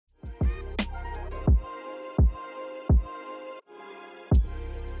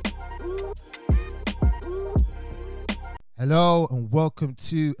Hello and welcome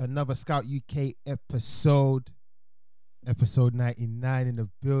to another Scout UK episode 99 in the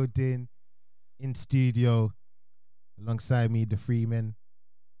building, in studio, alongside me, the Freeman.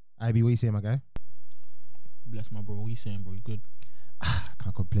 IB, what you saying, my guy? Bless my bro. What you saying, bro? You good?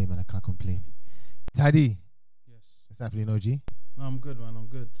 Can't complain, man. I can't complain. Taddy. Yes. What's happening, OG? I'm good, man. I'm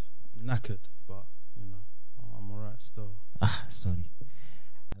good. Knackered, but I'm alright still. Sorry.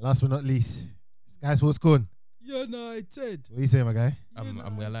 And last but not least, guys, what's going? United. What you saying, my guy? I'm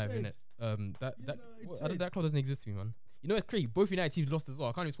alive, innit? That club doesn't exist to me, man. You know it's crazy. Both United teams lost as well.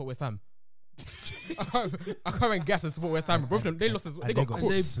 I can't even support West Ham. I can't even gas and support West Ham. Both of them, they lost as well. They got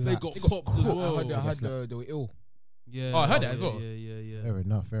cooked. They got cooked as well. I heard they were ill. Yeah. Oh, I heard that as well.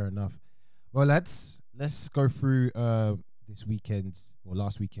 Yeah. Fair enough. Well, lads, let's go through this weekend's or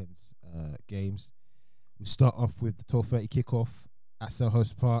last weekend's games. We'll start off with the 12:30 kickoff at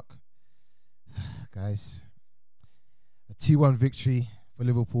Selhurst Park. Guys, a 2-1 victory for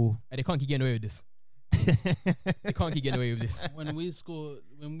Liverpool. And they can't keep getting away with this. They can't keep getting away with this. When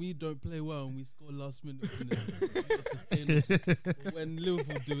we don't play well and we score last minute, but when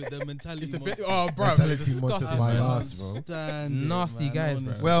Liverpool do it, the mentality. Mentality monsters my ass, bro. Nasty guys,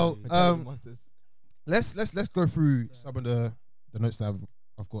 bro. Well, let's go through some of the notes that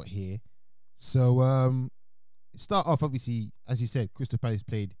I've got here. So start off, obviously, as you said, Crystal Palace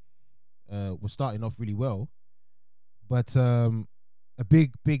was starting off really well, but a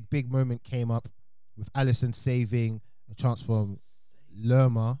big moment came up with Alisson saving a chance from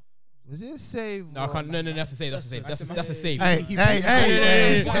Lerma. Was it a save? No, I can't. No, that's a save. That's a save. Hey!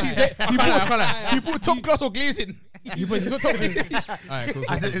 He put top class or glazing. You put top class. Alright, cool.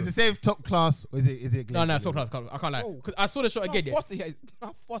 Is it the same top class or is it? No, top class. I can't lie. Cause I saw the shot again.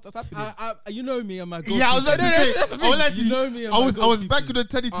 How fast that's happening? You know me and my goalkeeper. Yeah, I was about to say. That's the thing. You know me. And I was goalkeeping. back with the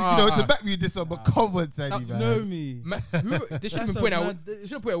Teddy to back me this one, but come on, Teddy, man. You know me. This should have been put away. They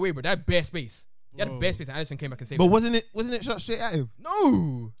should have put away, bro. That bare space. He had the bare space, and Alisson came back and saved. But it. wasn't it shot straight at him?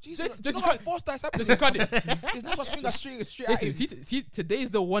 No. Jesus, do you know how fast that's happening? There's no such thing as straight at him. See, today's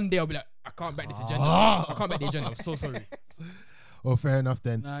the one day I'll be like, I can't back this agenda. I can't back the agenda. I'm so sorry. Oh, fair enough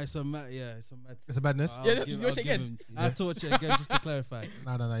then. Nah, it's a mad. It's a madness. You watch it again. I'll torch it again just to clarify.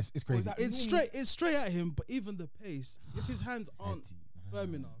 No, it's crazy. It's straight at him, but even the pace, if his hands aren't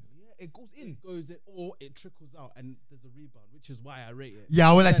firm enough, It goes in. Or it trickles out and there's a rebound, which is why I rate it.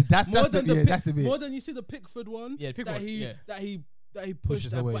 Yeah, well, that's the bit. More than you see the Pickford one. Yeah, Pickford. That he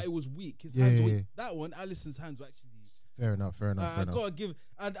pushed away. but it was weak. His Yeah, hands yeah, were, yeah. That one, Alisson's hands were actually. Fair enough. I gotta give.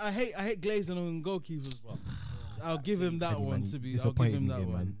 I hate glazing on goalkeepers, but I'll give him that one to be. I'll give him that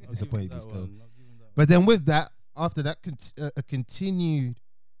one. Disappointed me still. But then with that, after that, a continued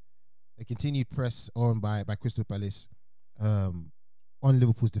press on by Crystal Palace on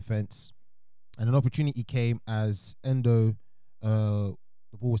Liverpool's defence. And an opportunity came as Endo, the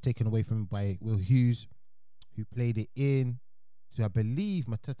ball was taken away from him by Will Hughes, who played it in to, I believe,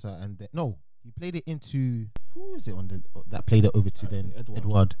 Mateta, and he played it into, who was it that played it over to then?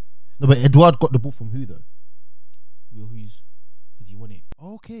 Edouard. No, but Edouard got the ball from who though? Will Hughes, because he won it.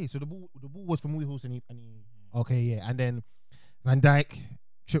 Okay, so the ball was from Will Hughes and he okay, yeah, and then Van Dijk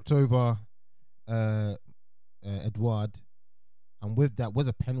tripped over Edouard, and with that was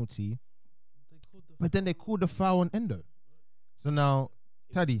a penalty. But then they called the foul on Endo. So now,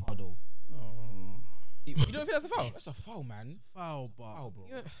 Taddy. You don't think that's a foul? That's a foul, man. Foul, bro.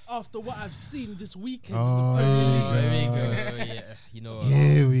 Yeah. After what I've seen this weekend. Yeah, you know.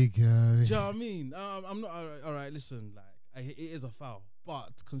 Here we go. Do you know what I mean? I'm not all right. Listen, it is a foul,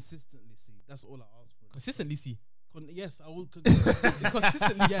 but consistently see. That's all I ask for. Consistently see. Yes, I will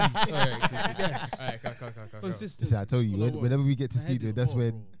consistently. Yes. Yes. All right, go. Consistently. Listen, I told you, whenever we get to studio, that's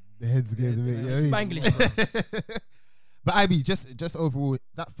when the heads goes a bit. You know what I mean? Spanglish, bro. But IB, just overall,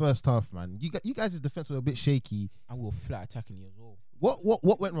 that first half, man, you guys' defense was a bit shaky. And we were flat attacking you as well.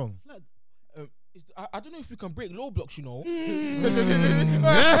 What went wrong? I don't know if we can break low blocks, you know. Don't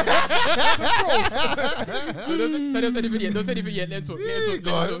say anything yet. Let him talk.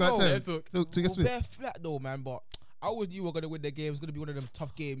 We're bare flat though, man. But I always knew we were gonna win the game. It was gonna be one of them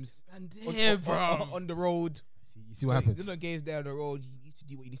tough games. Bro. On the road. You see what happens? There's no games there on the road. You need to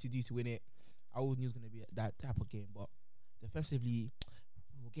do what you need to do to win it. I always knew it was gonna be that type of game, but defensively,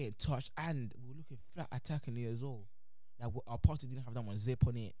 we were getting touched and we were looking flat attacking it as well. Like our party didn't have that much zip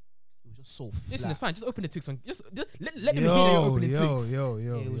on it. It was just so flat. Listen, it's fine. Just open the ticks on. Just let them hear you opening ticks.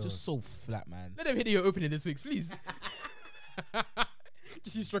 It was just so flat, man. Let them hear you opening the ticks, please.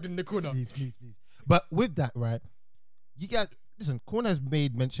 Just you struggling in the corner. Please. But with that, right? You guys, listen. Corner's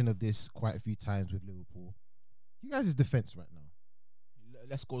made mention of this quite a few times with Liverpool. You guys' defense right now.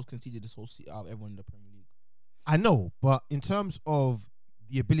 Less goals conceded this whole seat out of everyone in the Premier League. I know, but in terms of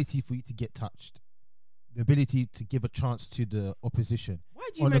the ability for you to get touched, the ability to give a chance to the opposition. Why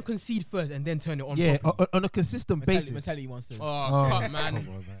do you On man a- concede first and then turn it on? Yeah, properly? on a consistent basis. Mentality monsters. Oh, come man. on,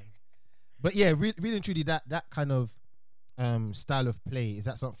 man. But yeah, really and truly, that kind of style of play, is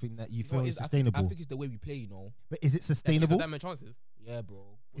that something that you feel is sustainable? I think it's the way we play, you know. But is it That gives us sustainable? that many chances. Yeah,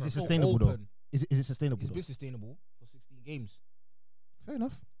 bro. Is We're it so sustainable though? open. Is it sustainable? It's Though? been sustainable for 16 games. Fair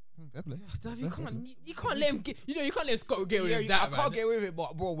enough. Fair play. Stav, you can't let him get. You know, you can't let Scott get away with that. I can't get away with it,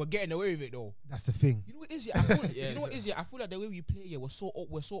 but bro, we're getting away with it though. That's the thing. You know what it is? Yeah, I feel, Yeah, you know what it is? Yeah, I feel like the way we play, yeah, we're so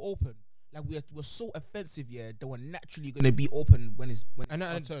open. Like we're so offensive, yeah, that we're naturally gonna be open when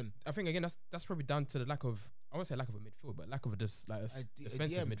our turn. I think again that's probably down to the lack of, I won't say lack of a midfield, but lack of a defensive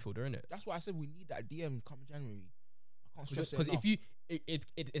DM. midfielder, isn't it? That's why I said we need that DM come January. I can't stress it Because enough. if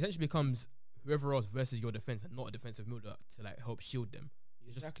it essentially becomes whoever else versus your defense and not a defensive midfielder to like help shield them.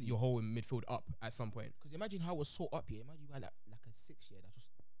 It's exactly. just your whole midfield up at some point. Because imagine how we're so up here. Imagine you had like a 6 here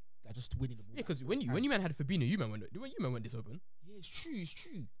that just winning the ball. Yeah, because when you man had Fabinho, you man went this open. Yeah, it's true.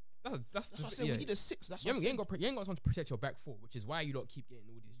 That's That's what I said. We need a 6. That's what I you said. ain't got someone to protect your back four, which is why you don't keep getting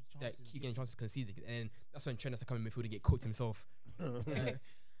all these keep getting chances conceded, and that's when Trent has to come in midfield and get cooked himself. Yeah.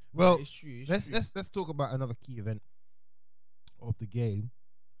 Well, It's true. let's talk about another key event of the game.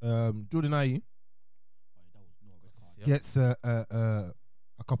 Jordan Ayew That was not a red card. Yeah. gets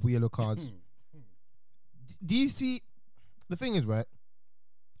a couple yellow cards. Do you see? The thing is, right?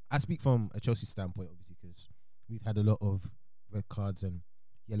 I speak from a Chelsea standpoint, obviously, because we've had a lot of red cards and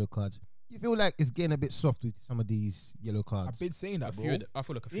yellow cards. You feel like it's getting a bit soft with some of these yellow I've cards. been saying that, bro. I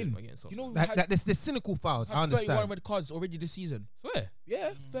feel like a few of them are getting soft. You know, Like there's cynical fouls. I had 31 understand. red cards already this season. Swear.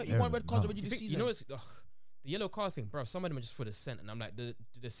 Yeah, 31 red cards no. already You this think, season. you know what's the yellow card thing, bro? Some of them are just for the scent, and I'm like, the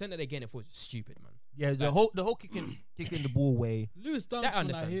scent that they're getting it for is stupid, man. Yeah, the whole kicking the ball away. Lewis That dance I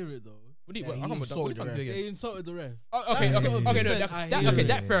when I understand. hear it though. What do you? Yeah, I he can't remember insulted what the do you ref. They insulted the ref. Oh, okay, That okay, sort of okay, no, dissent, I that, hear okay, it.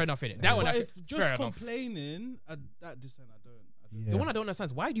 that fair enough in it. That one, But I if fair just enough. complaining, that dissent, I don't. Yeah. The one I don't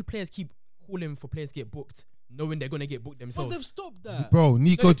understand is why do players keep calling for players to get booked, knowing they're gonna get booked But themselves? they've stopped that. Bro,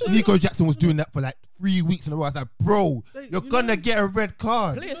 Nico No. Jackson was doing that for like 3 weeks in a row. I was like, bro, They- you're you gonna know- get a red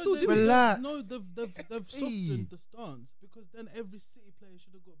card. Players No, still they- do Relax. No, they've Hey. softened the stance because then every City player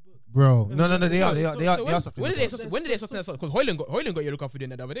should have got booked. Bro, no, they are So something. when did they soften that? Because Hoyland got yellow card for doing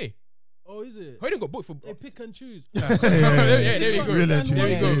that the other day. Oh, is it? Hoyland got booked for. They pick and choose. Yeah, there you go. Really, And truly,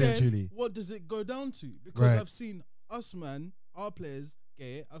 once really, again, truly. what does it go down to? Because Right. I've seen us, man, our players get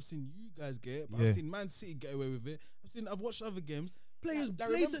it. I've seen you guys get it. But Yeah. I've seen Man City get away with it. I've watched other games. Players Like,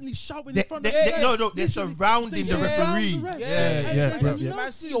 remember- blatantly shouting They- in front they- of they- the no, ref. they're Literally, surrounding they the surround referee. ref. Yeah, And yeah, there's yeah.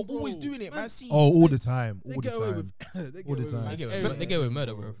 Man City are nothing, always bro. doing it. Man City. Oh, all the time, They all the get away time. with. They All the get away time. with They everything. get away with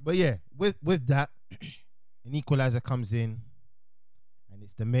murder, bro. But yeah, with that, an equalizer comes in, and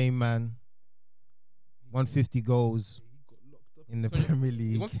it's the main man. 150 goals He got locked up. in the 200 Premier It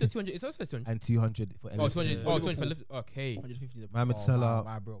League wants to 200. It says 200. and 200 for Oh, Ellis. 200. Yeah. Oh, 200 for lift. Okay. 150. Mohamed Salah.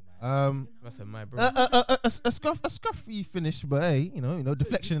 My bro, man. That's my bro. A scruffy finish, but hey, you know,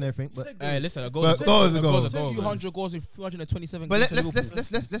 deflection and everything. But Hey, listen, a goal. But goals are a goals. goal, man. 200 goals in 327 but games. for Liverpool.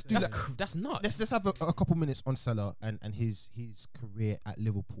 let's do that. That's nuts. Let's have a couple minutes on Salah and his career at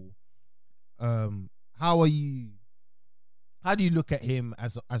Liverpool. How do you look at him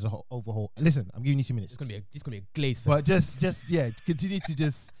as a whole, overhaul? Listen, I'm giving you 2 minutes. It's gonna be a glaze fest. But just yeah, continue to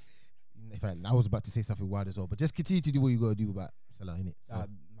just. In fact, I was about to say something wild as well, but just continue to do what you gotta do about Salah, innit? So.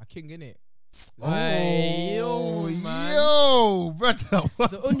 My king, innit? Hey, yo, man. yo, brother. What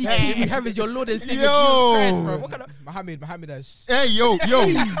The only the king you heck? have is your Lord and Savior Yo. Jesus Christ, bro. What kind of Mohammed has. Hey, yo.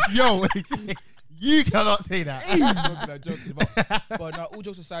 You cannot say that. joking. But no, all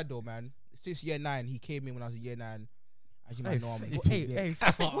jokes aside, though, man. Since year 9, he came in when I was in year 9. As you might know, hey,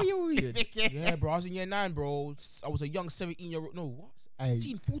 what you doing? yeah, bro. I was in year 9, bro. I was a young 17-year-old. No, what? Hey,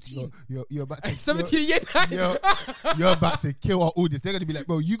 15, 14. You're about to 17 years now. you're about to kill our audience. They're gonna be like,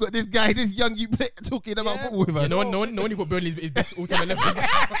 bro, you got this guy, this young you play, talking about Yeah. football with us. No one you put Burnley's his best all-time 11.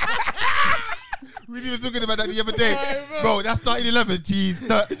 We were talking about that the other day, bro. That starting 11, jeez,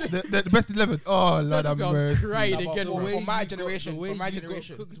 the best 11. Oh, Lord have mercy, Crying Nah, but again, for bro. me- The my way generation, you got- for my the way you got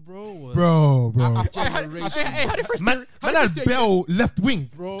generation. cooked, bro. bro. Hey, how did French Man had Bell left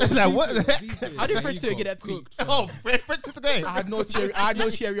wing. Bro, Like, what the heck? How did French do it get that tweet? Oh, French today. I had no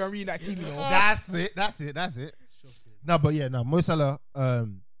Thierry Henry in that team, you know. That's it. No, but yeah, no, Mo Salah, a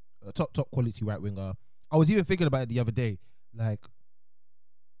top quality right winger. I was even thinking about it the other day. Like,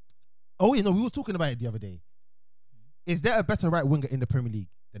 oh, you know, we were talking about it the other day. Is there a better right winger in the Premier League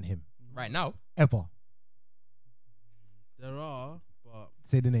than him Right now. ever? There are, but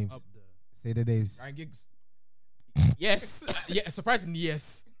Say the names. up there. Say the names. Ryan Giggs. Yes. Yeah, surprisingly,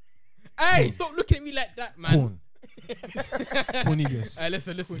 yes. Hey, stop looking at me like that, man. Corn. Cornelius.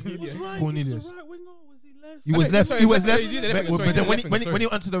 Listen. He was Cornelius. right winger. Was he left? He was Okay, left. sorry, He was sorry, left. he's using left But winger, then sorry, when sorry. he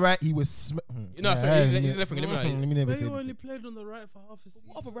went onto the right, he was. No, sorry, he's left winger. Let Let me never But say he only it. played on the right for half a season.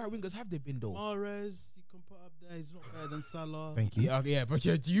 What other right wingers have they been though? Mahrez, you can put up there. He's not better than Salah. Thank you. Yeah, but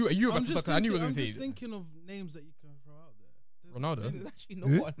you about I'm to just suck. I knew you thinking, wasn't I'm just saying thinking of names that you can throw out there. Ronaldo. There's actually no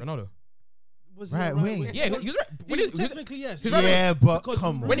Who? one. Ronaldo. Was he Right a wing. winger? Yeah, he was right. When he was- Technically, yes. he's right wing. Yeah, but Because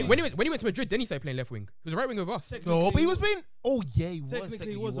come on. when he went to Madrid, then he started playing left wing. He was a right winger with us. No, but he was playing. Oh yeah, he was.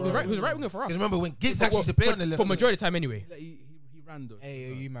 Technically, he was He was right winger for us. Because remember when Giggs For- actually used to play on the left. for majority of the time anyway. Like, he ran though.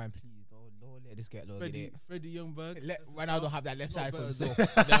 Hey, you man, please don't let this get loaded. Freddie Youngberg. Let Ronaldo have that left side for better himself.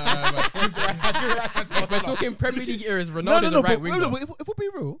 If we're talking Premier League eras, No, Ronaldo's a right but winger. if we'll be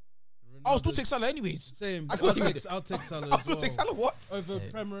real, I'll still take Salah anyways. Same. I'll still take I'll take Salah. I'll as still well. take Salah. What? Over Hey.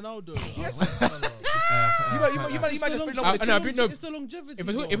 Prem Ronaldo. Yes. You might just bring no, up the no, teams. no. It's the longevity. If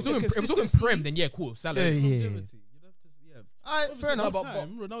we're though. talking Prem, then yeah, cool. Salah. Yeah, yeah. Longevity. You'd have to, yeah. Alright, Obviously, fair enough. at the But-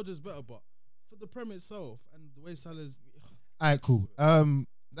 time, Ronaldo's better, but for the Prem itself and the way Salah's. Alright, cool.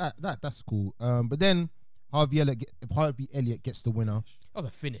 That's cool. But then Harvey Elliott gets the winner. That was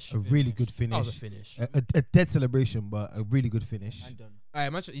a finish. A really good That was a finish. finish. A dead celebration, but a really good finish. Man done.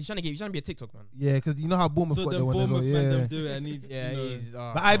 Alright, he's trying to be a TikTok man. Yeah, because you know how Bournemouth So got then the one as well. Bournemouth man Yeah. them do it, and he, Yeah, you know, he's.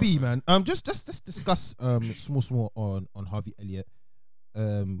 But IB man, just discuss small on Harvey Elliott,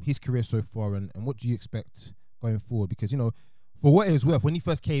 his career so far, and what do you expect going forward? Because you know, for what it was worth, when he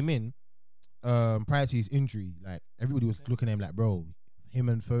first came in, prior to his injury, like everybody was looking at him like, bro, him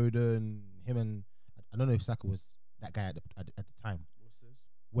and Foden, I don't know if Saka was that guy at the time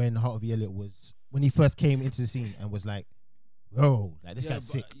when Harvey Elliott when he first came into the scene and was like, bro, like this guy's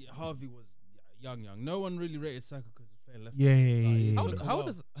sick. Harvey was young. No one really rated Saka because he was playing left. Yeah. Like, How old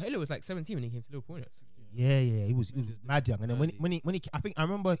was Elliott? Was like 17 when he came to Liverpool. Innit? Yeah, he was mad young. And then when he I think I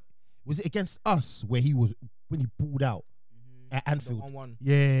remember, was it against us when he pulled out at Anfield? 1-1.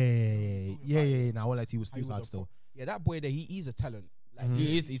 Yeah. Now all I see was He was hard a still. Yeah, that boy there, he's a talent. Like, Mhm.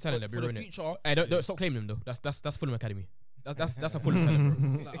 He's telling for that, bro. the Innit? future. Hey, don't stop claiming him though. That's Fulham Academy. That's a Fulham talent,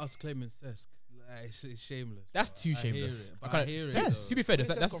 bro. It's like us claiming Cesc. Like, it's shameless. That's too I hear shameless. it, I but I can't- hear it, Yes. To be fair, Where's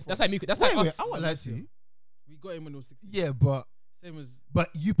that's Cesc come that's from? like me. That's Wait, like wait, us. I won't lie to you. We got him when he was 16. Yeah, but Same as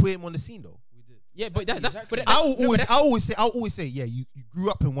you put him on the scene though. we did. Yeah, but that's Exactly. but I'll always say, yeah, you grew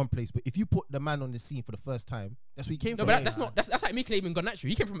up in one place, but if you put the man on the scene for the first time, that's where he came no, from. but that's like me claiming Garnacho.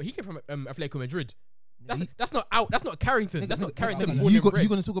 He came from Atletico Madrid. That's not out. That's not Carrington. That's not Carrington. Born You and bred.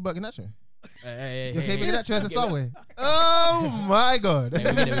 gonna talk about Ganacho? Hey, You're claiming hey. Ganacho as a star way. Oh my god. Hey,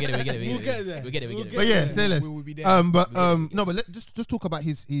 we get it. We'll get there. We get it. But yeah, say less. We will be there. But just talk about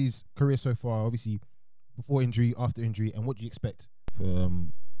his career so far. Obviously, before injury, after injury, and what do you expect for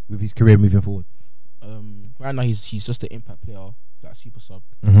with his career moving forward? Right now he's just an impact player, like super sub.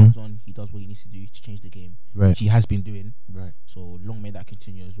 Mhm. Comes on, he does what he needs to do to change the game, Right, which he has been doing. right. So long may that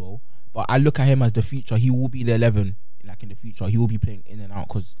continue as well. But I look at him as the future. He will be the 11. Like in the future, he will be playing in and out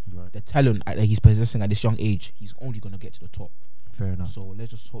because Right. the talent that he's possessing at this young age, he's only gonna get to the top. Fair enough. So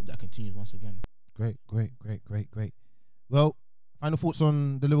let's just hope that continues once again. Great. Well, final thoughts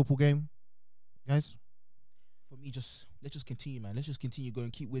on the Liverpool game, guys. For me, let's just continue, man. Let's just continue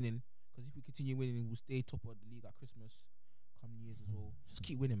going, keep winning. Because if we continue winning, we'll stay top of the league at Christmas, come years as well. Just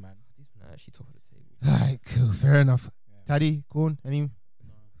keep winning, man. These men are actually top of the table. Alright, cool. Fair enough. Yeah. Taddy, Corn, any?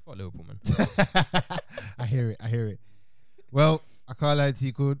 Fuck Liverpool, man. I hear it. Well, I can't lie to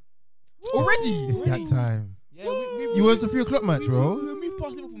you, Corn. Already? It's that time. Yeah, You was the 3 o'clock match, bro. We moved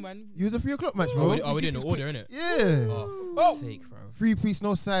past Liverpool, man. You was a 3 o'clock match, Oh, bro. we're doing the order, innit? Yeah. Oh, sake, bro. 3 piece,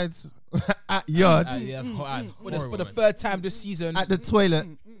 no sides at yard, Yeah, that's For horrible, the man. third time this season. at the toilet,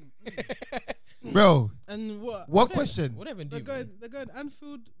 bro. And what? One question. What even They're do, going. man? They're going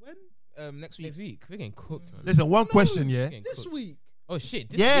Anfield when? Next week. Next week, we're getting cooked, man. Listen, one question, yeah. We're getting This cooked. week. Oh shit!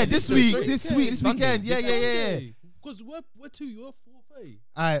 Yeah, this week, this Sunday. weekend. Yeah. Because we're 2. You're 4-3.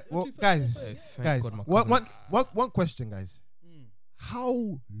 All right, well, guys, Oh, thank guys, God my cousin- one question, guys. Mm.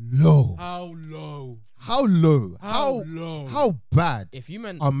 How low? How low? How low? How low? How bad If you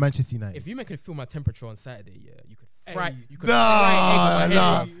man, are Manchester United? if you man could feel my temperature on Saturday, yeah, you could fry. Hey. You could Nah, fry egg on my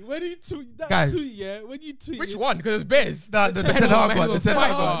nah. head. Hey, when you tweet that Guys. tweet, yeah, when you tweet, Which it, one? Because it's bears. the Ten Ten Hag Hag one, was the Ten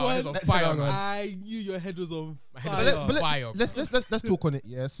fire. Hag Hag one. It was on Ten fire, Hag man. one. I knew your head was on My head fire. was But fire. let's talk on it.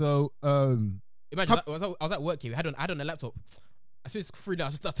 Yeah. So Imagine I was at work here. I had on the laptop. As soon as it's free now, I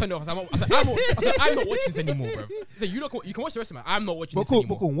just turned it off. I was like, I'm not watching this anymore, bro. So you can watch the rest of it. I'm not watching but this cool,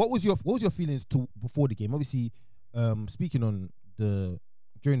 anymore. but cool. What was your feelings before the game? Obviously, speaking on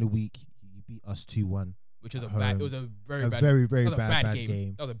during the week, you beat us 2-1. Which was a bad. It was a very bad. very that was a bad game.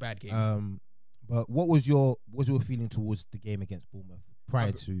 game. That was a bad game. But what was your feeling towards the game against Bournemouth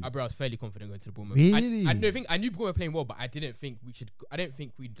prior to. I was fairly confident going to the Bournemouth. Really? I don't think I knew Bournemouth were playing well, but I didn't think we should. I didn't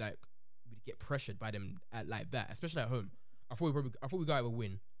think we'd get pressured by them like that, especially at home. I thought we got a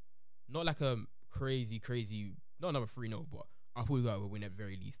win, not like a crazy, not another 3-0, but I thought we got a win at the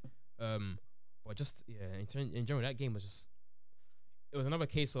very least. But just in general, that game was another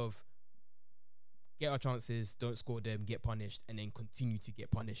case of get our chances, don't score them, get punished, and then continue to get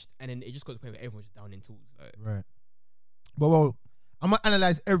punished, and then it just got to the point where everyone's just down in tools. Right. But I'm gonna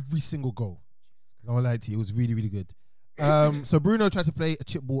analyze every single goal. I won't lie to you, it was really, really good. So Bruno tried to play a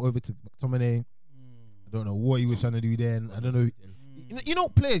chip ball over to McTominay. I don't know what he was trying to do then. I don't know. You know,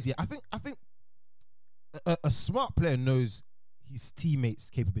 players. Yeah, I think a smart player knows his teammates'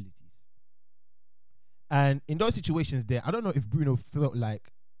 capabilities. And in those situations, there, I don't know if Bruno felt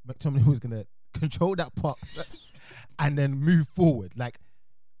like McTominay was gonna control that pass and then move forward. Like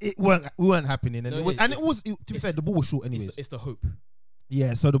it weren't happening, and to be fair, the ball was short anyways. It's the hope.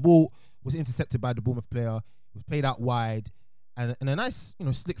 Yeah, so the ball was intercepted by the Bournemouth player. It was played out wide, and a nice,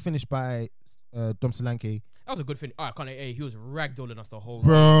 slick finish by Dom Solanke. That was a good finish. Oh, I can't. Hey, he was ragdolling us the whole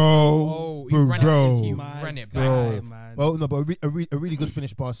bro. Oh, he ran it back. Bro, man. Well, no, but a really good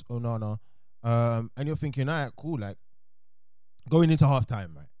finish pass, Onana. And you're thinking, alright, cool, like going into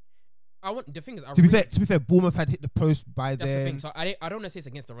halftime, right? The thing is, to be fair, Bournemouth had hit the post by then. That's the thing. So I don't want to say it's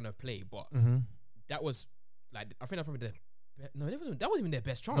against the run of play, but that was like I think that's probably that wasn't even their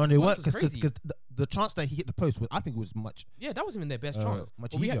best chance. No, they weren't, because the chance that he hit the post was, I think it was much. Yeah, that wasn't even their best chance.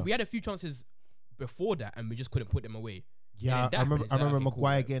 Much easier. We had a few chances before that, and we just couldn't put them away. Yeah, I remember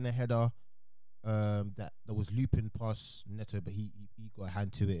Maguire getting a header that was looping past Neto, but he got a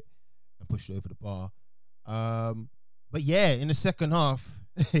hand to it and pushed it over the bar. But yeah, in the second half,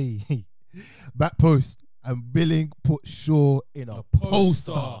 back post, and Billing put Shaw in a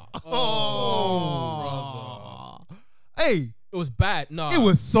poster. Oh, brother. Hey, it was bad. No, it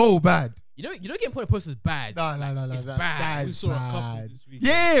was so bad. You know, getting put in posters is bad. No, it's bad. We saw a couple this week.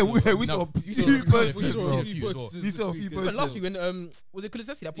 Yeah, we saw a few posters. We saw a few Even posters. last week when was it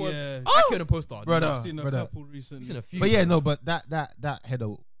Kulusevski that put Yeah. Aki on a poster? Brother. I've seen a couple recently. Seen a few. But yeah, no, but that header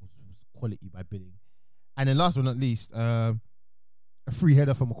was quality by Billing. And then last but not least, a free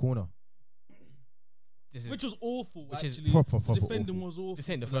header from a corner. Which was awful, which actually. Is proper Defending awful. was awful. This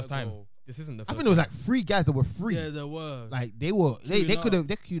ain't the first time. This isn't the first I think there was like 3 guys that were free. Yeah, there were. Like they could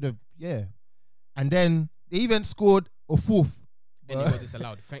have, yeah. And then they even scored a fourth. And it got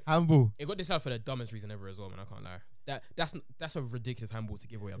disallowed. Handball. It got disallowed for the dumbest reason ever as well, man. I can't lie. That's a ridiculous handball to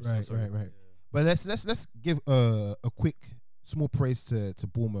give away. I'm so sorry. Right. But let's give a quick small praise to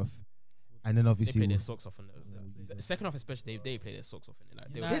Bournemouth. And then obviously they played their socks off on it. The second half especially, they played their socks off in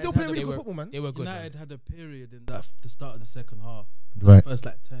it. Like, they still play really good football, man. They were good. United had a period in the start of the second half. Right. First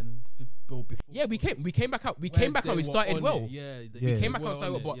 10 before. Yeah, we came back out. We started well. Yeah, we came back out,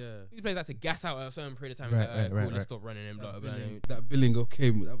 started well. But these players had to gas out at a certain period of time. Right. Let's stop running and blah blah. That Billingham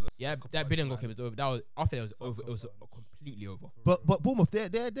came. That Billingham came was over. That was after it was over. It was completely over. But Bournemouth,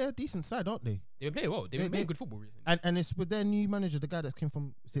 they're a decent side, aren't they? They've been playing well. They've been playing good football recently. And it's with their new manager, the guy that came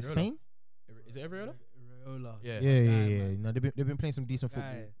from Spain. Is it Areola? Yeah. No, they've been playing some decent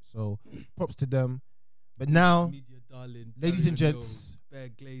football. So props to them. But now, ladies and gents,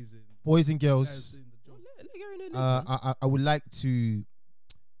 boys and girls, I would like to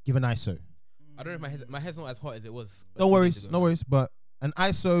give an ISO. I don't know if my head's not as hot as it was. No worries. But an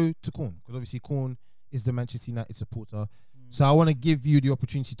ISO to Korn, because obviously Korn is the Manchester United supporter. So I want to give you the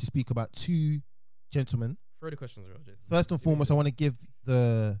opportunity to speak about 2 gentlemen. Throw the questions around, Jason. First and foremost, I want to give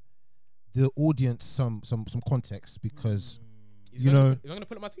the audience some context, because you're not gonna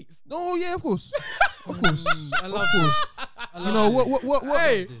put up my tweets. No, yeah, of course. I love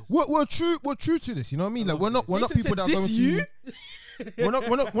what we're true to this, you know what I mean? Like we're not people that are going to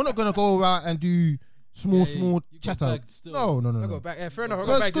we're not gonna go out and do small chatter. No. I got back. Yeah, fair enough.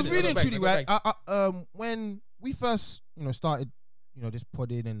 Because really and truly, right? When we first started this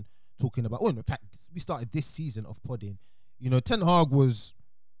podding and talking about, in fact we started this season of podding, Ten Hag was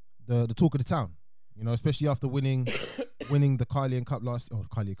the talk of the town, especially after winning the Carling Cup the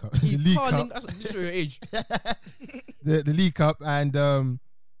Carling Cup, the League Cup. That's your age. the League Cup, and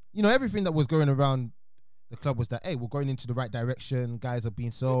everything that was going around the club was that, hey, we're going into the right direction. Guys are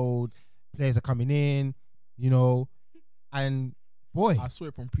being sold, players are coming in, and boy, I saw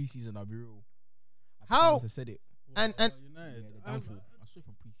it from preseason. I'll be real. How I said it. And I saw it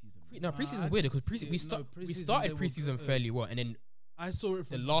from preseason. No, preseason is weird because we started preseason fairly well, and then I saw it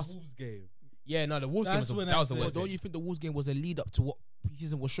from the last Wolves game. Yeah, no, the Wolves game was the worst. Don't you think the Wolves game was a lead up to what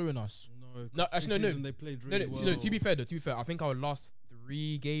preseason was showing us? No, actually, no. They played really well. To be fair, I think our last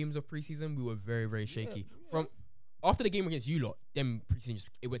 3 games of preseason we were very, very shaky. after the game against you lot, then preseason just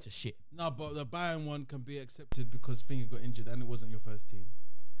it went to shit. No, but the Bayern one can be accepted because Finger got injured and it wasn't your first team.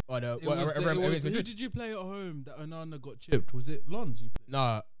 Or the Who did you play at home that Onana got chipped? Was it Lons you played?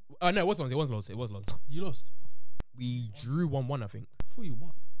 Nah, no, it was Lons. You lost. We drew 1-1, I think. I thought you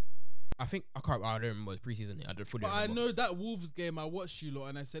won. I don't remember. It was preseason. I don't fully But I remember. know that Wolves game I watched you lot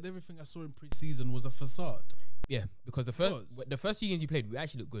and I said everything I saw in preseason was a facade. Yeah, because the first few games we played, we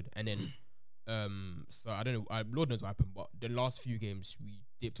actually looked good, and then so I don't know. Lord knows what happened, but the last few games we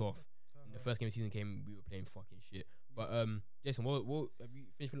dipped off. The first game of the season came, we were playing fucking shit. But Jason, what have you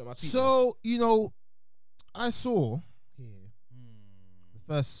finished filling up my tweet? So I saw here the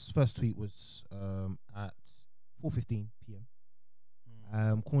first tweet was at 4:15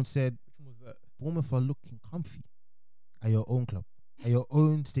 p.m. Korn said, Which one was that? Bournemouth are looking comfy at your own club, at your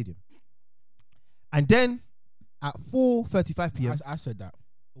own stadium. And then at 4:35 p.m. I said that.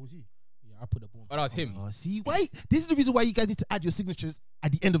 What was he? Yeah, I put the ball. Oh, that was him. See, why? This is the reason why you guys need to add your signatures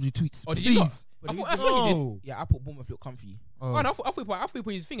at the end of your tweets. Oh, did please. you not? I thought you did. Yeah, I put Bournemouth look comfy. Oh. I thought he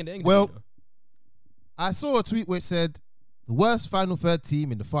put his finger in the end. Well, I saw a tweet where it said, the worst final third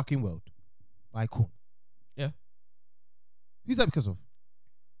team in the fucking world by Korn. Yeah. Who's that because of?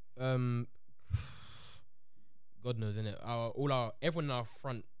 God knows, innit? Everyone in our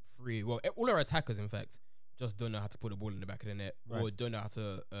front three, well, all our attackers, in fact, just don't know how to put the ball in the back of the net, or don't know how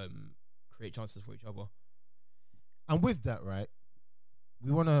to create chances for each other. And with that, right,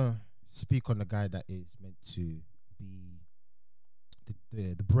 we want to speak on the guy that is meant to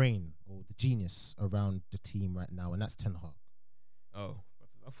be the brain or the genius around the team right now, and that's Ten Hag. Oh,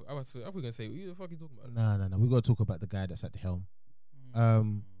 I was gonna say, what the fuck are you talking about? No. We got to talk about the guy that's at the helm. Nah,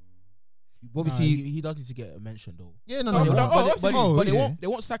 Obviously, he does need to get a mention though. yeah, no. But yeah. they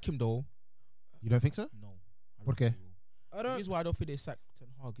won't sack him though. You don't think so? No. I don't Okay. think they will. The reason why I don't think they sack Ten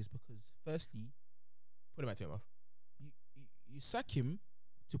Hag is because firstly, Put him back to your mouth. you sack him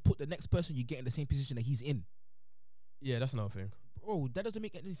to put the next person you get in the same position that he's in. Yeah, that's another thing. Bro, that doesn't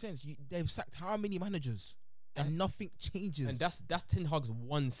make any sense. They've sacked how many managers and nothing changes. And that's Ten Hag's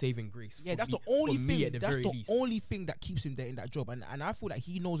one saving grace. Yeah, for that's me- the only for me thing. at the That's very the least. only thing that keeps him there in that job. And I feel that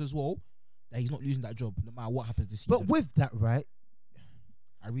he knows as well that he's not losing that job no matter what happens this season. But with that, right,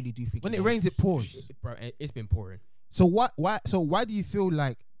 I really do think when he it knows. rains, it pours. Bro, it's been pouring. So why do you feel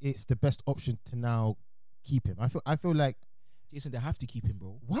like it's the best option to now keep him? I feel like, Jason, they have to keep him,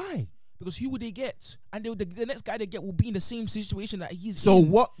 bro. why? Because who would they get? And the next guy they get will be in the same situation that he's So in.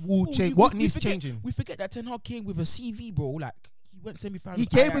 what will Bro, change? we What forget- needs changing? We forget that Ten Hag came with a CV, bro. Like he went semi-final. He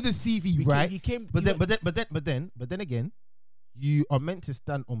came with a CV, right? He came, But then again, you are meant to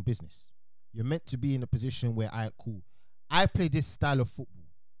stand on business. You're meant to be in a position where I play this style of football.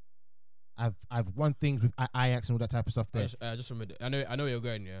 I've won things with Ajax and all that type of stuff there. I just remember. I know where you're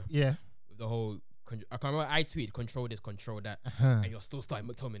going. Yeah, Yeah. with the whole. I can't remember. I tweeted control this, control that, Uh-huh. and you're still starting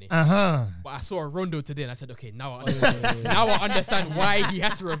McTominay. Uh-huh. But I saw a Rondo today, and I said, okay, now I understand. Now I understand why he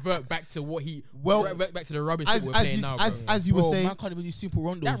had to revert back to what he back to the rubbish that we're playing now. As you were saying, man can't even do simple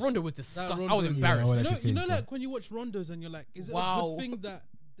rondos. That Rondo was disgusting. I was Rondo- embarrassed. Yeah, You that's know, just like when you watch rondos and you're like, is it a Wow. good thing that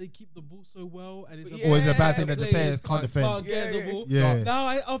they keep the ball so well, and it's or is it a bad thing that the players players can't defend? can't get the ball? Yeah. Now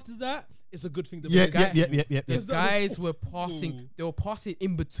after that, it's a good thing. Yeah. The It's not guys the- were passing. They were passing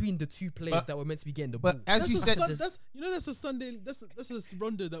in between the two players But- that were meant to be getting the But ball. as That's you a said, that's that's a Sunday. That's a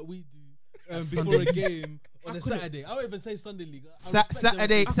rondo that we do before Sunday a game on a Saturday. I won't even say Sunday league. I Sa- respect them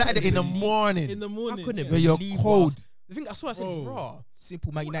Saturday for Saturday in the Sunday league. morning. In the morning, I couldn't Where you're believe cold. The thing I saw, I said, Bro. raw.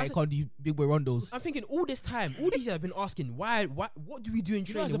 Simple Man I United said- can't do big boy rondos. I'm thinking all this time, all these years I've been asking, why, what do we do in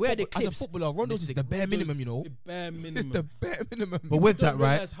You know, training? Where are the as a clips? footballer, rondos is the bare minimum. You know, The bare minimum. it's the bare minimum. But with Don't that,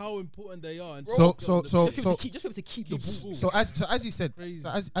 right? realize how important they are. until So- you get on the so- pitch. Just be able to keep the ball. So as you said, Crazy.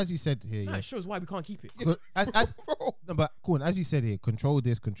 as you said here, Nah, yeah. it shows why we can't keep it. as no, but cool. As you said here, control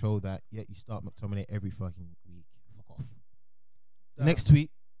this, control that. Yet you start McTominay every fucking week. Fuck off. The Damn. next tweet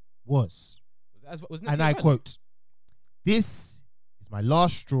was, Was and I quote, "This is my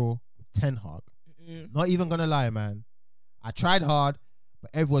last straw with Ten Hag. Not even gonna lie, man. I tried hard, but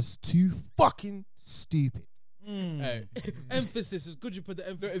everyone's too fucking stupid." Hey. Emphasis. It's good you put the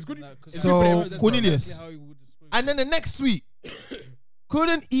emphasis. it's good- on that, 'cause it's So, I know that's Cornelius. exactly how he would have spoken. And then the next tweet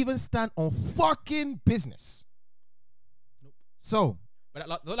couldn't even stand on fucking business. Nope. So But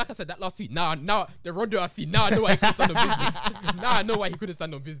like I said, that last week, now the Rondo I see, now I know why he couldn't stand on business. Now I know why he couldn't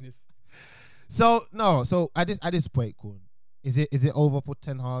stand on business. So at this point, Korn, is it over for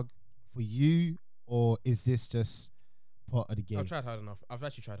Ten Hag for you, or is this just part of the game? I've tried hard enough. I've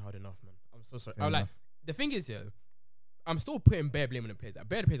actually tried hard enough, man. I'm so sorry. Fair I'm like, enough. the thing is, yeah, I'm still putting bare blame on the players.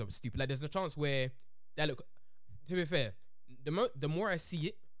 Bare players are stupid. Like, there's a chance where that look. To be fair, the more I see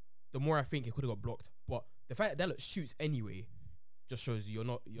it, the more I think it could have got blocked. But the fact that Dalot shoots anyway just shows you're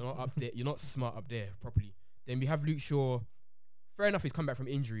not up there. You're not smart up there properly. Then we have Luke Shaw. Fair enough, he's come back from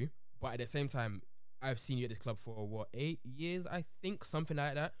injury, but at the same time, I've seen you at this club for what 8 years, I think, something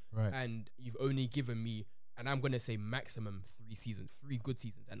like that. Right. And you've only given me, and I'm gonna say maximum 3 seasons, 3 good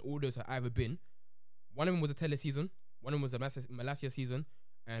seasons, and all those have either been. One of them was a Tele season, one of them was a Malasia season,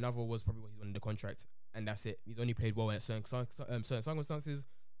 and another was probably what he's on the contract, and that's it. He's only played well in certain circumstances.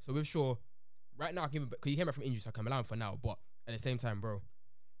 So with Shaw, right now I give him because he came back from injury, so I can allow him for now. But at the same time, bro,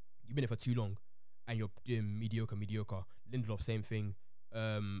 you've been here for too long, and you're doing mediocre. Lindelof, same thing.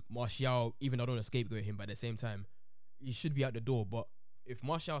 Martial, even though I don't want to scapegoat him, but at the same time, he should be out the door. But if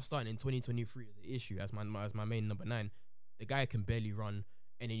Martial's starting in 2023 as an issue as my main number 9, the guy can barely run,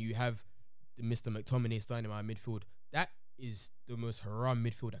 and then you have the Mr. McTominay starting in my midfield. That is the most haram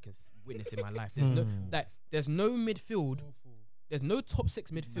midfield I can witness in my life. There's no midfield. There's no top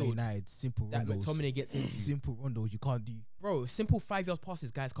 6 midfield United, simple that rondos. McTominay gets into. Simple rondos you can't do. Bro, simple 5-yard passes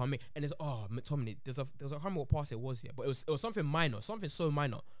guys can't make. And there's McTominay. There's a I can't remember what pass it was here, but it was something minor, something so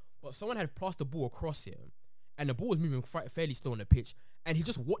minor. But someone had passed the ball across here, and the ball was moving fairly slow on the pitch, and he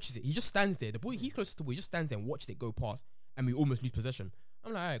just watches it. He just stands there. The ball, he's closest to the ball. He just stands there and watches it go past, and we almost lose possession.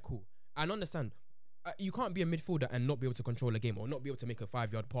 I'm like, alright, cool. I understand. You can't be a midfielder and not be able to control a game, or not be able to make a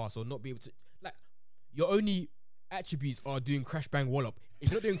 5-yard pass, or not be able to your only attributes are doing crash bang wallop. If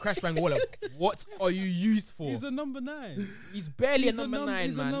you're not doing crash bang wallop, what are you used for? He's a number 9. He's barely a number 9,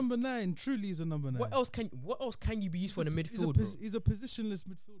 he's man. a number 9. Truly, he's a number 9. What else can you be used for in the midfield, bro? He's a positionless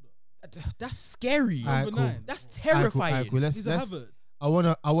midfielder. That's scary. Alright, Number cool. 9. That's terrifying. Alright, cool. He's a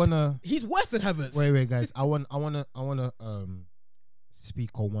Havertz. I wanna. He's worse than Havertz. Wait, guys. I wanna speak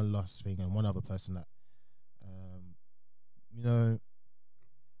on one last thing and one other person that,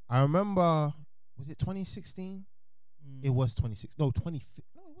 I remember. Was it 2016? It was 2016. No, 2015.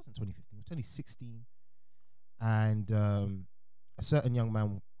 No, it wasn't 2015. It was 2016. And a certain young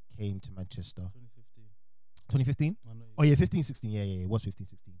man came to Manchester. 2015. 2015? Oh yeah, 15, 16. Yeah. It was 15,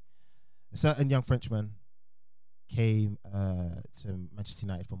 16. A certain young Frenchman came to Manchester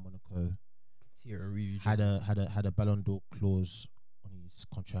United from Monaco. Had a Ballon d'Or clause on his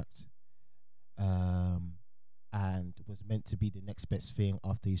contract, and was meant to be the next best thing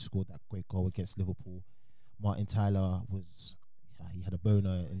after he scored that great goal against Liverpool. Martin Tyler he had a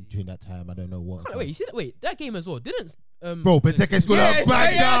boner during that time. I don't know what. Wait, you see that? Wait, that game as well didn't. Bro, Benteke scored a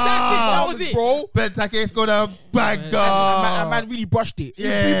banger. That was it, bro. Benteke scored a banger. A man really brushed it.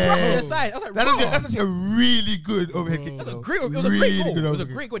 Yeah. He brushed it aside. I was like, that's actually a really good overhead kick. That's a though. great. It was a great goal. good It was a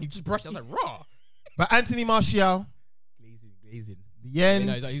overhead great goal. He just brushed it. I was like, raw. But Anthony Martial, Glazing. the end.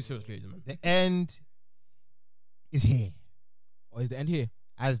 No, he was glazing, man. The end is here. Or is the end here?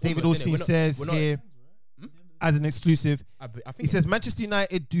 As David Almost, innit? Orsi says here, as an exclusive, I think he says Manchester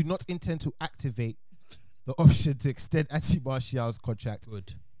United do not intend to activate the option to extend Anthony Martial's contract,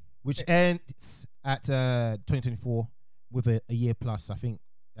 good. which ends at 2024 with a year plus. I think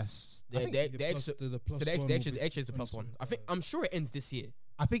that's. The extra is the +1. I'm sure it ends this year.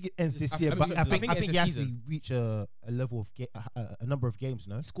 I think it ends this year, but I think he has to reach a level of a number of games.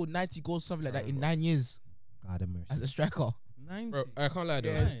 No, He scored 90 goals, something like that, in 9 years God have mercy. as a striker. 90. Bro, I can't lie though.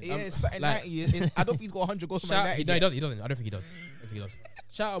 In like- 90 years. I don't think he's got 100 goals. Shout, United no, he yet. doesn't. He doesn't. I don't think he does.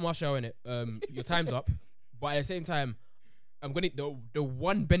 Shout out Martial in it. Your time's up, but at the same time, I'm gonna the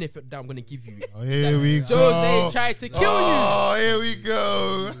one benefit that I'm gonna give you. Oh, here we go. Jose tried to kill you. Oh, here we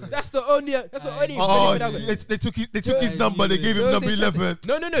go. That's the only. Oh, benefit I'm gonna. they took his number. They gave him Jose number tried to-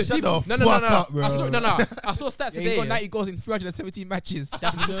 11. No. Shut the No. fuck up, bro. I saw stats Yeah, today. he's got 90 goals in 317 matches.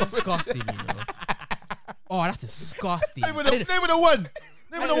 That's disgusting, you know. Oh, that's disgusting. Name of the one.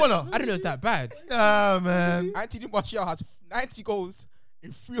 Name of the winner. I didn't know it's that bad. Nah, man. Anthony Martial has 90 goals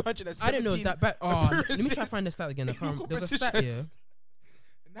in 317. I didn't know it's that bad. Oh, let me try to find the stat again. I can't. There's a stat here.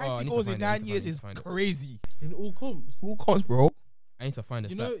 90 I need to goals in find it, 9 years is find it. crazy. In all comps. Who counts, bro? I need to find the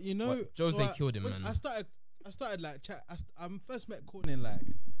You stat. know, What, Jose killed him, when man. I started like chat. I first met Corn in like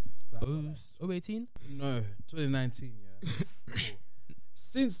 18? no 2019. Yeah.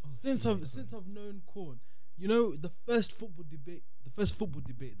 Since I've known Corn, you know the first football debate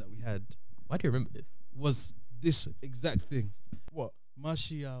that we had Why do you remember this? was this exact thing. What?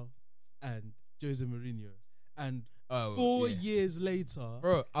 Martial and Jose Mourinho, and Oh, 4 yeah. years later,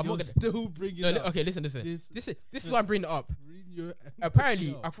 Bro, I'm you're not gonna. still bringing No, up okay, listen. This is why I'm bringing it up. Mourinho and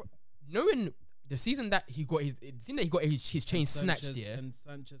Apparently, Martial. knowing the season that he got his chain snatched, yeah. And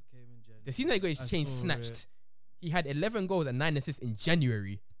Sanchez came in January. The season that he got his I chain saw snatched, it. he had 11 goals and 9 assists in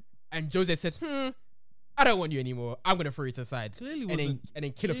January, and Jose said, I don't want you anymore. I'm gonna throw you to the side, Clearly and wasn't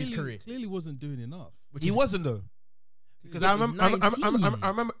then kill off his career. Clearly wasn't doing enough. He wasn't though. Because Yeah, I he's remember, I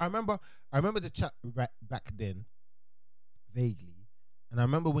 19. remember the chat right back then, vaguely, and I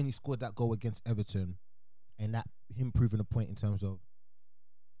remember when he scored that goal against Everton, and that him proving a point in terms of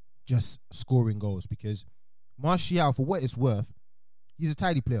just scoring goals. Because Martial, for what it's worth, he's a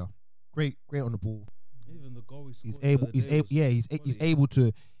tidy player, great on the ball. Even the goal He's able, he's able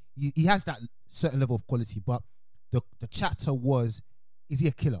to. He has that certain level of quality, but the chatter was, is he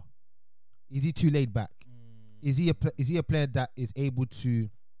a killer? Is he too laid back? Is he a player that is able to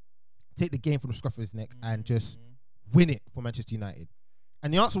take the game from the scruff of his neck and just win it for Manchester United?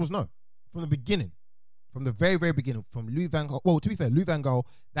 And the answer was no. From the beginning. From the very, very beginning. From Louis van Gaal. Well, to be fair, Louis van Gaal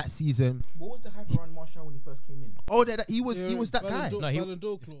that season. What was the hype around Martial when he first came in? Oh, he was that guy. No, he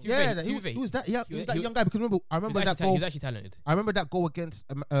was that young guy. Because I remember that goal. He's actually talented. I remember that goal against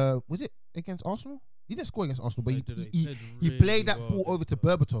was it against Arsenal? He didn't score against Arsenal, but he played that ball over to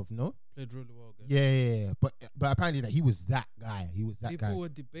Berbatov, no? Played really well. Yeah. But apparently that he was that guy. People were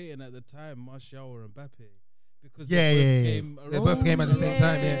debating at the time Martial or Mbappe. Because they both came at the same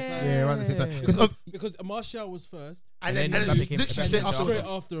time. Yeah, around the same time. Because Martial was first, and then Mbappe came straight after.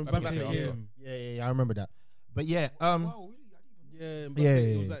 after Mbappe Mbappe came. came. Yeah, I remember that. But yeah, Mbappe,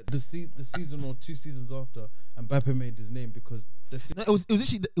 it was like the season or 2 seasons after Mbappe made his name because no, it was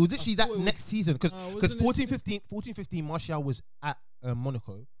actually that next season because wasn't 14-15 Martial was at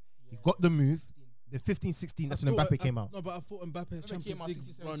Monaco. He got the move. The 15-16, that's when Mbappe came out. No, but I thought Mbappe's Champions League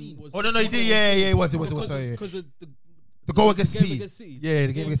run was. Oh no, he did. Yeah, it was. Sorry, because of the goal against City. City. Yeah,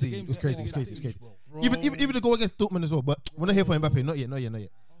 the game against City. It was crazy. It was crazy. Even the goal against Dortmund as well. But we're not here for Mbappe. Not yet.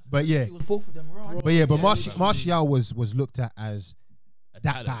 But yeah, both of them wrong. but Martial was looked at as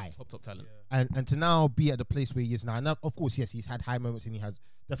that guy, top talent. and to now be at the place where he is now. And of course, yes, he's had high moments and he has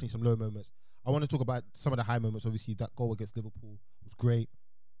definitely some low moments. I want to talk about some of the high moments. Obviously, that goal against Liverpool was great.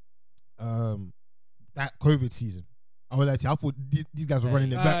 That COVID season, I will lie to you, I thought these guys were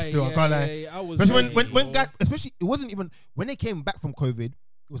running it back still. I can't lie. Especially when guys, especially it wasn't even when they came back from COVID, it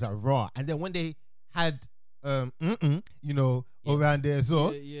was like raw. And then when they had around there,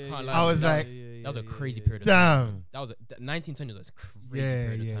 so I was like, that was a crazy period of damn. time. That was 1920 was a crazy Yeah.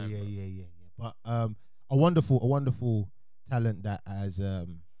 period of time. Yeah. But a wonderful talent that has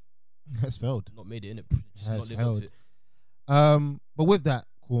failed. Not made it, innit? Just Has not lived up to failed. it. But with that,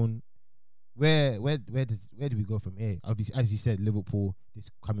 Corn, where do we go from here? Obviously, as you said, Liverpool this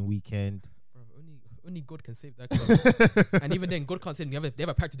coming weekend. Bro, only God can save that club. And even then, God can't save them. They have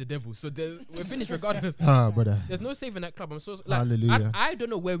a pact to the devil, so we're finished regardless. Brother. There's no saving that club. I'm so Hallelujah. I don't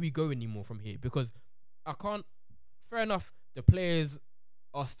know where we go anymore from here because I can't. Fair enough, the players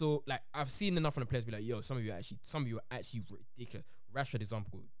are still like I've seen enough from the players be like, yo, some of you are actually ridiculous. Rashford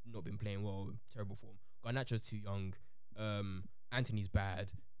example, not been playing well, terrible form. Garnacho's too young. Anthony's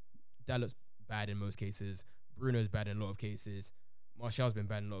bad. Dalot's bad in most cases. Bruno's bad in a lot of cases. Martial's been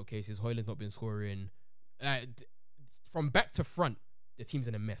bad in a lot of cases. Højlund's not been scoring. From back to front, the team's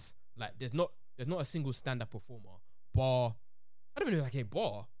in a mess. Like there's not a single stand-up performer. Bar, I don't even know if I can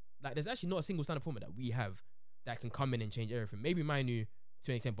bar. Like there's actually not a single stand-up performer that we have that can come in and change everything. Maybe Manu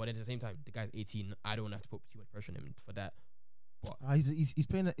to an extent, but then at the same time, the guy's 18. I don't have to put too much pressure on him for that. But He's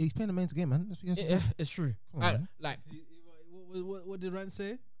playing the men's game, man. That's what he has to do. it's true. Come on, man. Like What did Rand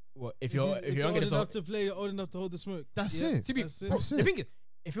say? what if you're young old enough enough to play, you're old enough to hold the smoke. That's Yeah, it. to be, that's it. bro, That's the it. thing is,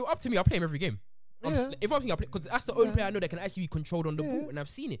 if you're up to me, I'll play him every game. Yeah. If I'm up to me, I'll play because that's the only player I know that can actually be controlled on the Yeah. ball, and I've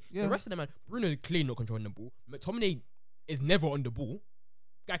seen it. Yeah. The rest of them, man, Bruno clearly not controlling the ball. McTominay is never on the ball.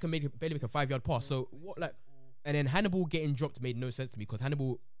 Guy can barely make a 5-yard pass. So what, like, and then Hannibal getting dropped made no sense to me because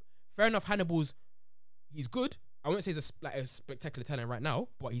Hannibal, fair enough, he's good. I won't say he's a spectacular talent right now,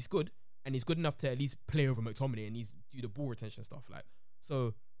 but he's good, and he's good enough to at least play over McTominay and he's do the ball retention stuff. Like,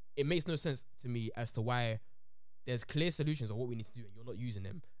 so it makes no sense to me as to why there's clear solutions of what we need to do and you're not using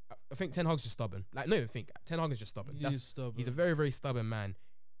them. I think Ten Hag's just stubborn. Like, not even think. Ten Hag is just stubborn. He's stubborn. He's a very, very stubborn man.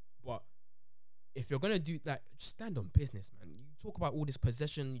 But if you're gonna do like, just stand on business, man. You talk about all this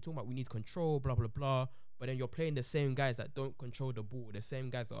possession. You talk about we need control, blah blah blah. But then you're playing the same guys that don't control the ball. The same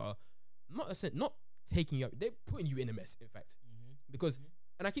guys that are not taking you up. They're putting you in a mess. In fact, because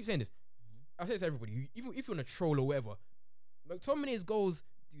and I keep saying this. I say this to everybody. Even if you're on a troll or whatever, McTominay's goals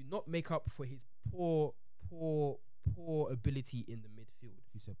do not make up for his poor ability in the midfield.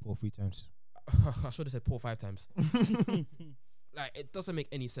 He said poor 3 times. I should have said poor 5 times. Like, it doesn't make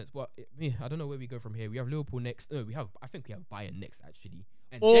any sense. But I don't know where we go from here. We have Liverpool next. No, I think we have Bayern next actually.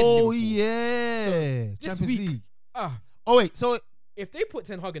 And then Liverpool. Yeah, So, this Champions week, League. Oh wait, so if they put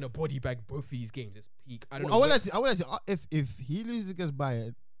Ten Hag in a body bag both of these games, it's peak. I don't I know. want to say if he loses against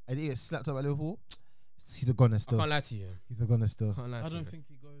Bayern and he gets slapped up at Liverpool, he's a goner I still. can't lie to you. He's a goner still. I can't lie I to don't you. think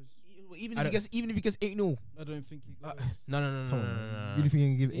he goes. even if he gets 8-0. I don't think he goes. No. You think you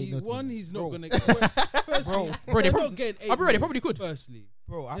can give He 8 one, he's not Bro. gonna. Firstly, Bro, they're not getting 8. I'll be ready. They probably could. Firstly,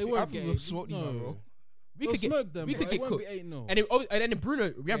 Bro, I they think won't we'll get smoke these, man, bro. We They'll could get smoke them. we could bro. get It won't cooked. be 8-0. And then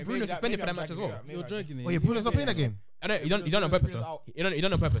Bruno, we have Bruno suspended for that match as well. You're joking. Oh yeah, Bruno's not playing that game. I know you don't on purpose Bruno's though. out. You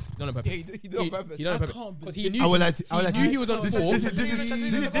don't on purpose. You don't on purpose. Yeah, he did on purpose. He don't on I purpose can't because believe- he knew. I would like to. I would like knew to. he was on This form.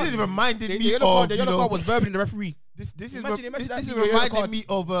 is reminding The me yellow of card was verbing the referee. this is Imagine this that is yellow reminding card. me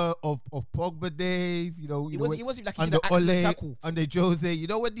of Pogba days. You know, It wasn't like he under did an accident Ole, tackle. under Jose. You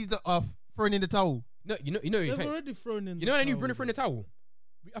know when these are throwing in the towel. No, you know. They've already thrown in. You know when I knew Bruno threw in the towel.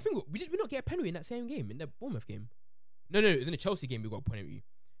 I think we not get a penalty in that same game in the Bournemouth game. No, it was in the Chelsea game. We got a penalty,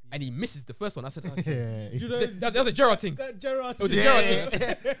 and he misses the first one. I said, okay. You know, that was a Gerrard thing. that Gerrard. Oh, the Yeah, Gerrard yeah,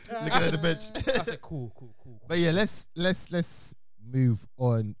 thing. Looking at the bench. I said, cool. But yeah, let's move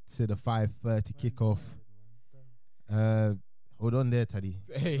on to the 5:30 kickoff. Hold on there, Teddy.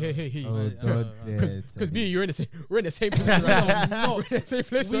 Hey. Hold on there, Because me and Teddy. you're in the same. We're in the same position right now. not. We're in the same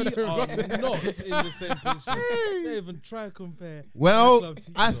place. We right are now. not in the same position. They even try to compare. Well, Club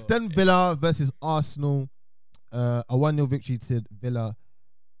teams Aston Villa versus Arsenal. A 1-0 victory to Villa,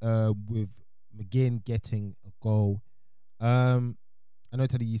 with McGinn getting a goal. I know,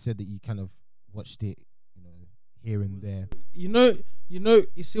 Teddy, you said that you kind of watched it, here and there. You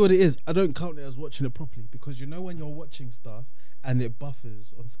see what it is. I don't count it as watching it properly because when you're watching stuff and it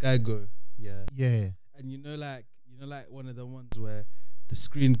buffers on Sky Go, yeah, and like one of the ones where the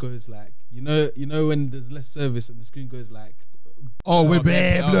screen goes like, when there's less service and the screen goes like, Oh, we're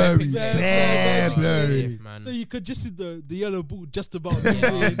bare blurry, bare blurry. so you could just see the yellow ball just about myth,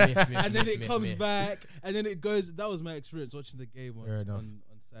 and then it myth, comes myth. back and then it goes. That was my experience watching the game Fair enough. on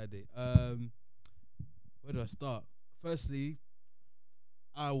Saturday. Where do I start? Firstly,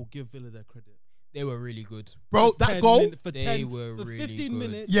 I will give Villa their credit. They were really good. Bro, For that 10 goal, min- for They 10 were for really 15 good.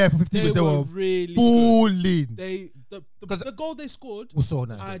 minutes. yeah, for 15 They minutes, they were were really good. balling. The goal they scored. Was so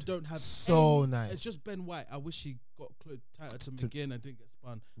nice. I don't have So any, nice. It's just Ben White. I wish he got close tighter to McGinn and didn't get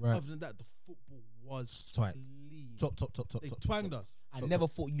spun. Right. Other than that, the football was Tight. clean. Top. They twanged us. I never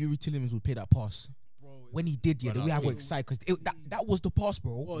thought Yuri Tillemans would play that pass. Bro, When he did, Bro, the no, way I it got was- excited because that was the pass,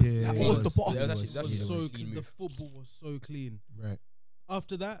 bro. was- Yeah, that it was the was. pass. That was It actually was. that was was so a clean. clean The move. football was so clean. Right.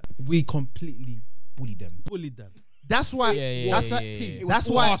 After that, we completely Bullied them. bullied them. That's why. Yeah, that's yeah, why. yeah, yeah. It was That's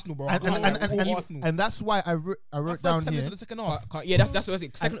all why. Arsenal, bro. And that's why I wrote down here. The second half. Yeah, that's what I was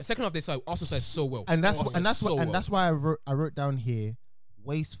saying. Second half they saw Arsenal started so well. And that's Arsenal why I wrote down here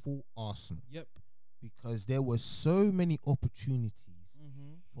wasteful Arsenal, Yep. because there were so many opportunities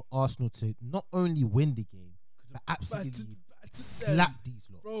for Arsenal to not only win the game but absolutely slap these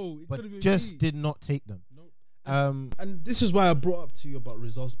lot, Bro, it could've but been just beat. did not take them. Nope. And this is why I brought up to you about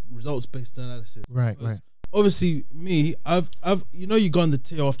results based analysis. right. Obviously, me, I've you go on the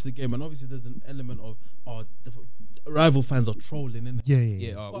tier after the game, and obviously there's an element of the rival fans are trolling, innit?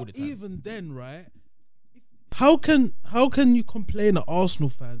 Yeah. all the But time. even then, right? How can you complain at Arsenal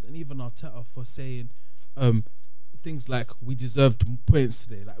fans and even Arteta for saying things like we deserved points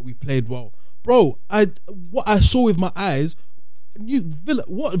today, like we played well, bro? What I saw with my eyes,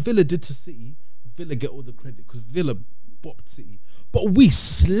 what Villa did to City, Villa get all the credit because Villa bopped City, but we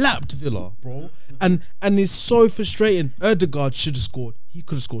slapped Villa, bro, and it's so frustrating. Erdegaard should have scored. He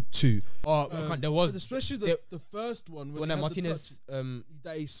could have scored 2. There was Especially the first one when he had the Martinez. touch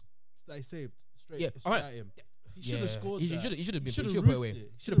that he saved straight, Yeah, straight alright. at him. He should have scored. He that. should have been. He should've should have put it roofed away.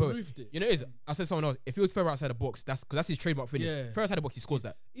 it. Should have put it away. roofed it. You know, I said someone else. If he was further outside the box, because that's his trademark finish. Yeah. Further outside the box, he scores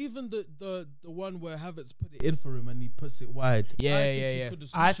that. Even the one where Havertz put it in for him and he puts it wide. Yeah, I think yeah, he yeah. could've-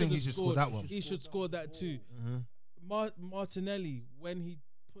 I he think he should've should score that one. He should score that too. Mhm. Martinelli, when he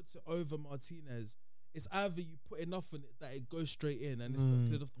puts it over Martinez, it's either you put enough on it that it goes straight in and it's not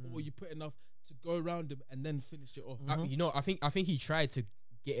cleared off, or you put enough to go around him and then finish it off. I think he tried to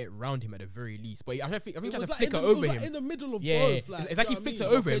get it round him at the very least, but I think he It tried was to like flick in it the- over like him. in the middle of Yeah, both. Like, it's like he do you know flicked what it I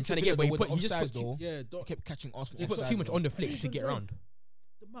mean? over him, trying to get, but he just offsides put though. Yeah, He kept catching Arsenal. he put offside, too much though. on the flick to Even get then, around.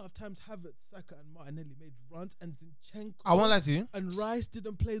 The amount of times Havertz, Saka, and Martinelli made runs and Zinchenko I won't lie to you. and Rice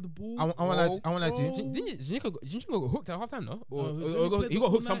didn't play the ball. I won't lie to you. Bro. Didn't Zinchenko got hooked at halftime, no? Or No, he only played he the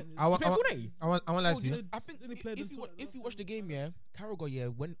got hooked full some. 90. I won't He played full 90. lie to you. Did- I think Then he played until if you watch the last game, minute.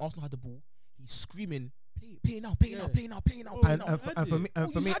 Carragher, when Arsenal had the ball, he's screaming, play now, play now, Yeah. play now, play now, Oh, play And, now. and, for, and for me,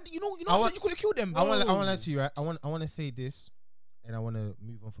 and for me, you know, I want- you could have killed them. I want to lie to you, right? I want to say this, and I want to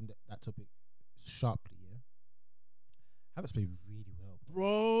move on from that topic sharply. Yeah, Havertz played really well,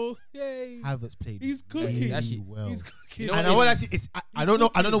 Bro, yay. Havertz played He's cooking. really Actually, well. He's cooking. You know And what I want it to. It's. I don't know.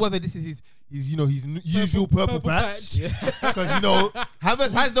 I don't know whether this is his usual purple patch. Because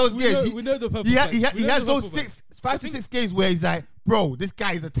Havertz has those games. We know the purple He patch. We has know the those purple patch. 5 to 6 games where he's like, bro, this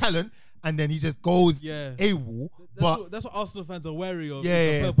guy is a talent, and then he just goes Yeah. AWOL. But That's what Arsenal fans are wary of.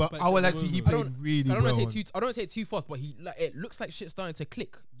 yeah, The but purple I will patch at actually he the moment. played really I don't well. want to say too. I don't want to say it too fast, but it looks like shit's starting to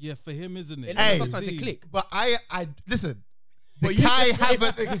click. Yeah, for him, isn't it? It Hey. looks like starting to click. But I listen. The But you- Kai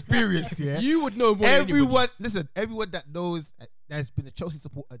Havertz experience, yeah. You would know more. than anybody. Everyone that knows that's been a Chelsea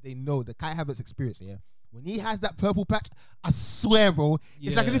supporter, they know the Kai Havertz experience, yeah. When he has that purple patch, I swear, bro,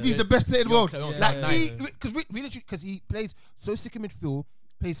 it's like as if he's the best player in the world. Yeah, Like yeah, he, yeah. because he plays so sick in midfield,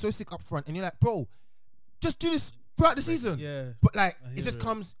 plays so sick up front, and you're like, bro, just do this throughout the season. Yeah. But like, I it hear just it.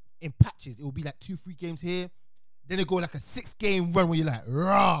 comes in patches. It will be like 2-3 games here, then it go like a 6-game run where you're like,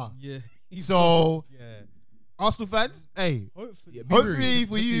 rah. Yeah. So Yeah. Arsenal fans, hey, Hopefully. Yeah, be hopefully real.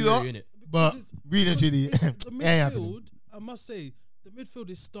 for Just you be real, lot, innit? but Because really and truly, the it ain't happening. midfield, I must say, the midfield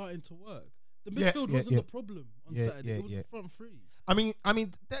is starting to work. The Yeah, midfield yeah, wasn't yeah. the problem on Yeah, Saturday. yeah, It was yeah. the front three. I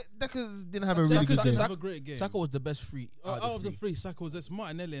mean, Deckers didn't have a really Saka good didn't game. have a great game. Saka was the best free Out of the three, Saka was this.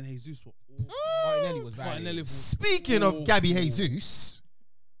 Martinelli and Jesus were all. Martinelli was bad. Martinelli was Speaking of Gabby Jesus,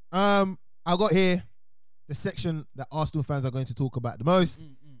 I got here the section that Arsenal fans are going to talk about the most.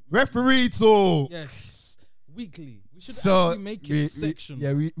 Referee talk. Yes. Weekly. We should So actually make it a section.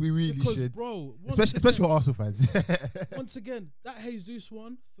 Yeah, we really because, should. bro, Especially for Arsenal fans. once again, that Jesus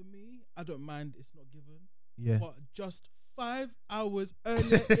one, for me, I don't mind. It's not given. yeah. But just 5 hours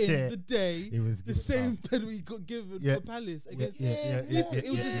earlier in the day, It was the given. same penalty got given Yeah. for Palace Yeah, against. yeah. It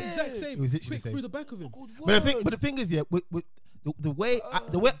was the exact same. It was literally Quick the same. through the back of him. But the thing is, yeah, with the way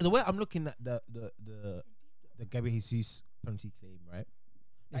I'm looking at the Gabby Jesus penalty claim, right?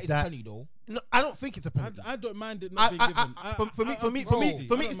 That Is is that funny though. no? I don't think it's a penalty. I don't mind it not being given. For me, I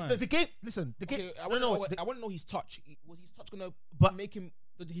don't it's mind. the game. Listen, the game. Okay, I no, want no, to know his touch. Was his touch gonna But- make him?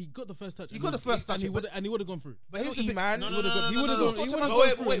 He got the first touch. He and got the first touch, and he but- would have gone through. But here's No, the thing, man. no, He no, would've no, gone- no, he would've no, gone- no, he no, would've no, gone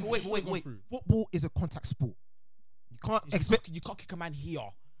wait, through. wait, He wait, would've wait, gone wait. through. Football is a contact sport. You can't expect. You can't kick a man here,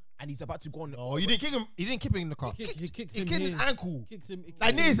 and he's about to go on. Oh, you didn't kick him. You didn't kick him in the car. He kicked He him kicked here. his ankle. Kicked him. he Like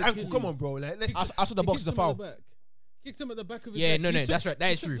kicked near his him ankle. Come on, Achilles. bro. Like, let's. Outside the He box kicked is a him at foul. the back. Kicked him at the back of his Yeah, neck. no, He no, took- that's right.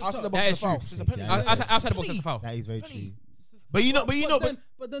 That is he true. took Outside the stock. box That is is a foul. true. It's a penalty. Yeah, Outside the box, that's a foul. That is very true. But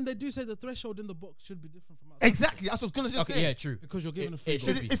But then they do say the threshold in the box should be different from outside. exactly. That's what I was gonna just Okay, say. yeah, true. Because you're giving a It free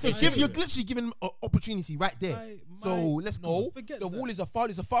should goal. be. It's a It give. should You're be. literally giving him an opportunity right there. So let's No, go. Forget the that. wall is a foul.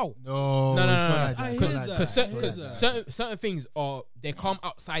 Is a foul. No, No, no, it's no, not no. like that. I It's hear not like that. Because It's not like that. certain things are they come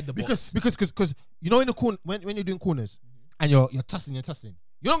outside the box. Because you know in the corner when you're doing corners and you're tussling,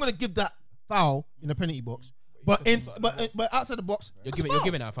 you're not gonna give that foul in the penalty box. But outside the box, You're that's a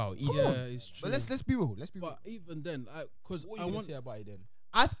giving foul. that foul. Easy. Yeah, it's true. But let's be real. Let's be real. But even then, because What I are you gonna want. say about it then?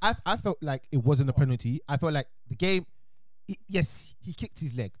 I felt like it wasn't a penalty. I felt like the game. Yes, he kicked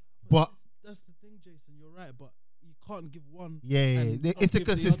his leg, but That's the thing, Jason. You're right, but you can't give one. yeah, and not it's the give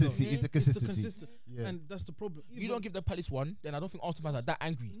the consistency. other. It's the consistency. Yeah. And that's the problem. You don't give the Palace one, then I don't think Arsenal fans are that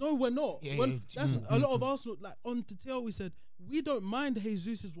angry. No, we're not. Yeah, When- yeah, that's mm, a lot of Arsenal. Like on to tell, we said we don't mind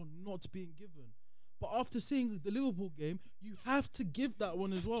Jesus' one not being given, but after seeing the Liverpool game, you have to give that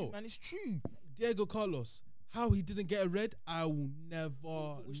one as well. Man, it's true. Diego Carlos, how he didn't get a red, I will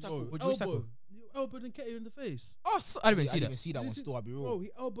never Which know. tackle? Which Elbow. tackle? He elbowed and Keita in the face. Oh, I didn't I see didn't that. even see that Did one. you see- Still, I'll be real. Bro, he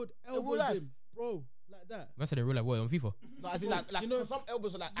elbowed life. him, bro, like that. I said in real life, what on FIFA? No, as in Bro, like you know- some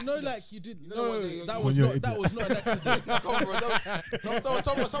elbows are like You know, accidents. like you did. You know No, what they- that when was you're not. an That idiot. was not an accident. Come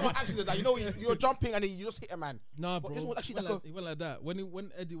on, bro. Some accident that you know you're jumping and then you just hit a man. Nah, But bro. this was actually he, went like like, he went like that.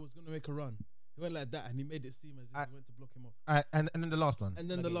 When Eddie was gonna make a run, he went like that and he made it seem as if he went to block him off. And then the last one.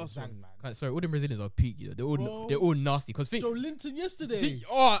 And then the last one, Can't- Sorry, all the Brazilians are peak. You know? Bro. They're all nasty. Cause think, Joe Linton yesterday. see,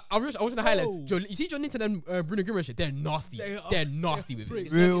 I was gonna Bro. highlight. You see John Linton and Bruno Guimaraes, shit, they're nasty. They are- They're nasty with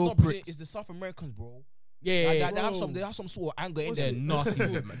pricks. it. Real pricks. It's the South Americans, bro. Yeah, Like, yeah, they have Bro. some. They have some sort of anger in What's there. they're it? nasty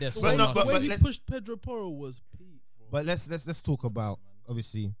with it, man. They're The so way, no, the but way he let's- pushed Pedro Porro was peak, bro. But let's talk about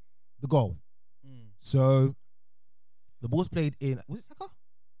obviously the goal. Mm. So the ball's played in. Was it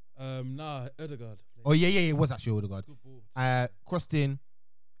Saka? Nah, Odegaard. Oh yeah, it was actually Odegaard. Good ball. Crossed in,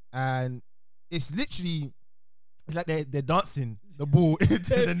 and it's literally it's like they're dancing the ball into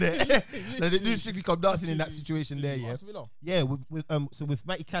the net. Like they do strictly come dancing in that situation there. Yeah, Aston Villa. yeah. With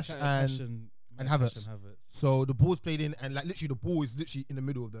Matty Cash Cash and and Havertz. Havertz. so the ball's played in, and like literally the ball is literally in the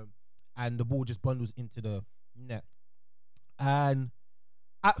middle of them, and the ball just bundles into the net. And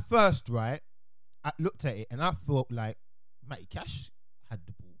at first, right, I looked at it and I felt like Matty Cash had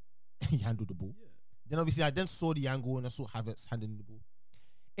the ball. He handled the ball. Yeah. Then obviously I then saw the angle and I saw Havertz handling the ball.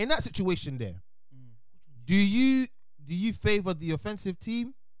 In that situation there, Mm. do you favor the offensive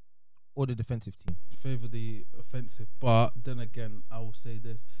team or the defensive team? Favor the offensive, but then again, I will say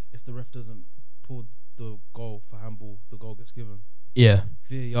this: if the ref doesn't pull the goal for handball, the goal gets given. Yeah.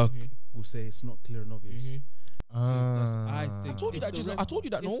 VAR will say it's not clear and obvious. I think. I told you that. I told you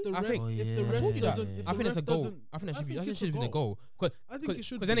that. No, If the I ref, think- if yeah. the ref I told you that. doesn't, if I the think it's ref a goal. doesn't- I think that should be. I think think it it's should have been a goal. I think it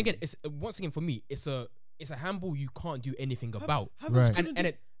should. Because then again, it's once again for me, it's a handball you can't do anything about. Right.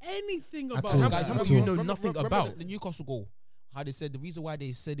 And anything At about all. that. Guys, how much At you all. know nothing remember about? the Newcastle goal. How they said the reason why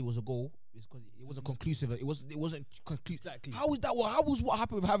they said it was a goal is because it wasn't conclusive. It wasn't conclusive. Exactly. How was that? How was what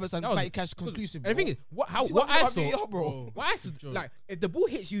happened with Havertz and That was- Matty Cash conclusive? And the thing bro? is, what See what I mean saw, by VAR, bro. what I saw, It's a joke. like if the ball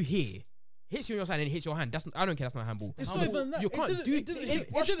hits you here, hits you on your side and it hits your hand, I don't care. That's not a handball. It's Handball, not even that. You can't do It didn't hit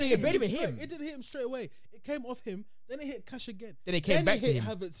it barely him hit him. straight. It didn't hit him straight away. It came off him. Then it hit Cash again. Then it came back to hit him.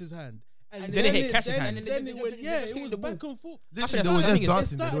 Havertz's hand. And then it hit Cash's hand. Then it went. Yeah, it was back and forth. Literally, they I were think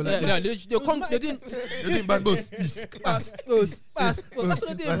just it's- dancing. They were Yeah, like, no, they're doing. they didn't bang those. Pass. That's what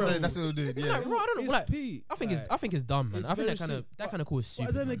they did, bro. That's what they did. Like, Yeah. bro, I don't know. It's Like, Pete. I think it's dumb, man. It's I think very that kind sick. of cause stupid.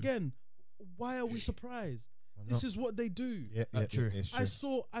 But then man. again, why are we surprised? This is what they do. Yeah, True. it's I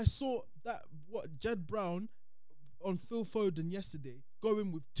saw that Jed Brown on Phil Foden yesterday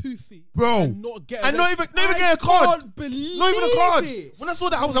going with 2 feet, Bro. and not getting And not even get a card. Can't believe Not even a card. it. When I saw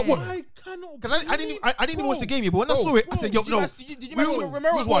that, I was like, what? I cannot. Because I didn't even believe- watch the game yet. But when I saw it, I said, yo, Did no. you match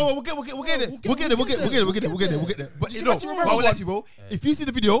Romero's one? We'll get it. We'll get it. But you know, match I Romero's will let you, bro. If you see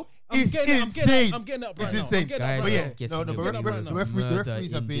the video, it's insane. I'm getting up right It's now. insane. I'm getting Guys, up But right yeah, now. Guess no, you but will the get referees murdered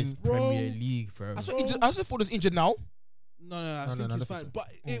have in been. this Bro. Premier League, bro. I said Foden's injured now. No, I No, think no, he's no, fine. But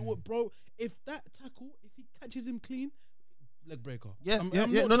it would, bro. If that tackle, if he catches him clean, leg breaker. Yeah, I'm yeah.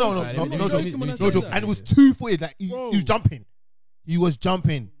 not No, joking. no, I'm no, not no, joking when I no say joke. that. And it was 2-footed. Like he Bro. was jumping. He was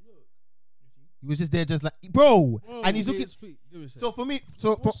jumping. He was just there, just like bro. Bro, And he's looking. give us a So for me,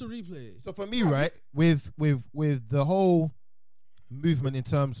 so watch the replay. for me, right, with the whole movement in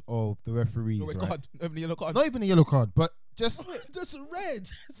terms of the referees, No red right? card. No yellow card. Not even a yellow card, but just That's red.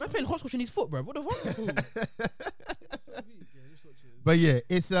 Man playing hopscotch in his foot, bro. What the fuck? but yeah,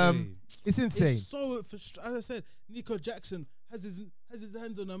 it's Hey. it's insane. It's so as I said, Nico Jackson has his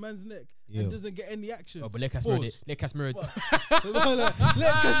hands on a man's neck Yeah. and doesn't get any action. Oh, but let Casemiro it. Let Casemiro.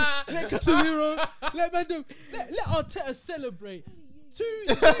 Let Casemiro, let Mandem, let Arteta celebrate.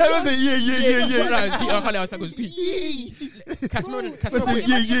 I was like,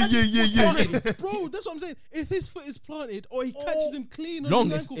 yeah. Bro, that's what I'm saying. If his foot is planted or he catches him clean on Long,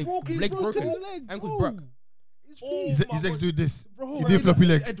 his it's- ankle, he's leg broken broken. his leg, Ankle's bro. broke. His legs doing this. Bro, He did floppy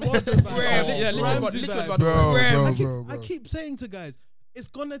leg. Eduardo vibe. Yeah, literally, Ramsey literally, vibe. Bro. I keep saying to guys, it's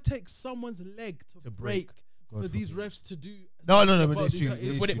gonna take someone's leg to break for God these forbid. refs to do. No, but about it's these true. type-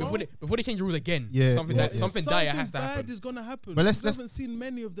 It's Before true. they change the rules again, Yeah, something yeah, that yeah. something dire has to bad happen. is gonna happen. But let's- We haven't seen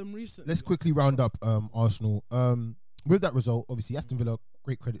many of them recently. Let's quickly round up Arsenal. With that result, obviously Aston Villa,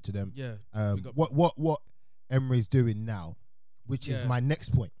 great credit to them. Yeah. big up. What Emery's doing now, which is Yeah. my next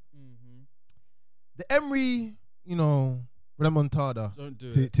point. Mhm. The Emery, remontada Don't do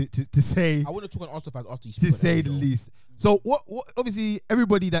it. to say I wouldn't talk on Arsenal fans after you to speak say about the that, least. So what obviously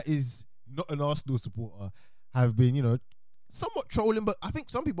everybody that is not an Arsenal supporter have been, somewhat trolling, but I think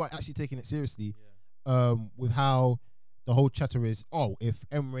some people are actually taking it seriously. With how the whole chatter is, if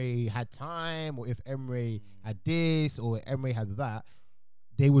Emery had time, or if Emery had this, or Emery had that,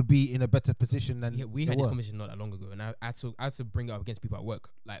 they would be in a better position than We they had this were. conversation not that long ago, and I had to bring it up against people at work.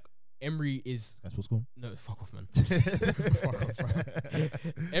 Like Emery is That's what's going. no fuck off, man. Fuck off, bro.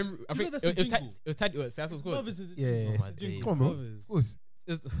 Emery, I Do you think know that's it was a tight. jingle? It was tight. That's what's good. Brothers is a Yeah, jingle. it's a Jingle. jingle. Come on, bro. Brothers. Of course.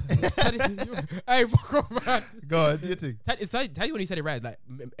 Hey, fuck off, man. Go on, do your thing. It's tight when he said it right. Like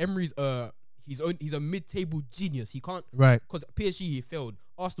Emery's he's a mid-table genius. He can't Right, because PSG he failed,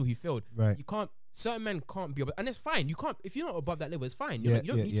 Arsenal he failed. right. You can't. Certain men can't be above, and it's fine. You can't if you're not above that level. It's fine. Yeah, You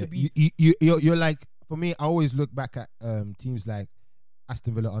don't need yeah. to be. You're like, for me, I always look back at teams like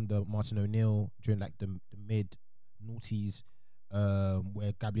Aston Villa under Martin O'Neill during like the mid noughties,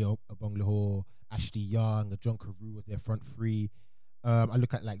 where Gabriel Abonglehor, Ashley Young, and John Carew was their front three. I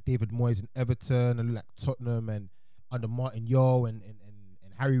look at like David Moyes and Everton. I look at Tottenham and under Martin Yeo and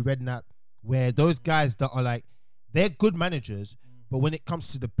Harry Redknapp, where those guys that are like, they're good managers, but when it comes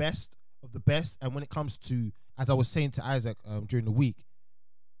to the best of the best, and when it comes to, as I was saying to Isaac during the week,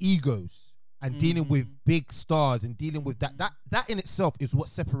 egos and dealing with big stars and dealing with that in itself is what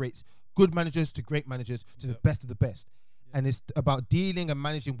separates good managers to great managers to the best of the best. And it's about dealing and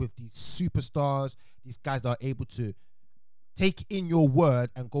managing with these superstars, these guys that are able to take in your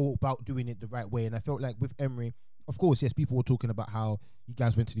word and go about doing it the right way. And I felt like with Emery, of course, yes, people were talking about how you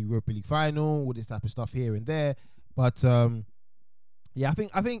guys went to the Europa League final, all this type of stuff here and there. But yeah,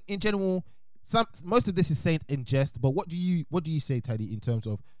 I think in general, most of this is said in jest. But what do you say, Teddy, in terms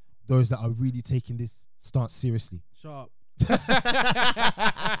of those that are really taking this stance seriously? Sharp.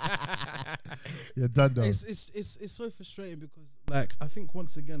 You're done though. It's so frustrating because, like, I think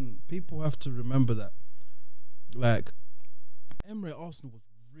once again people have to remember that like Emre Arsenal was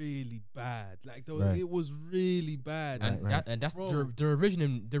really bad. Like it was really bad. And, Right. and that's Bro, the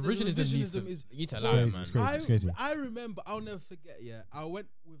revisionism. The revisionism needs to, is you need to crazy, allow it, man. it's crazy. It's crazy. I remember. I'll never forget. Yeah, I went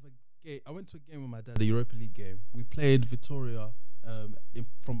to a game with my dad, the Europa League game. We played Vitoria.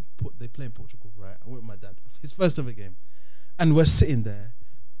 They play in Portugal, right? I went with my dad. His first ever game, and we're sitting there.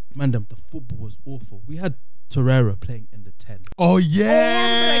 Man, the football was awful. We had Torreira playing in the 10. Oh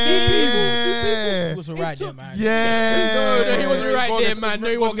yeah. He was right there, man. Yeah. No, he wasn't right there, man. No,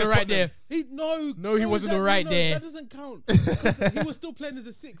 he wasn't right there. He wasn't right there. That doesn't count. 'Cause he was still playing as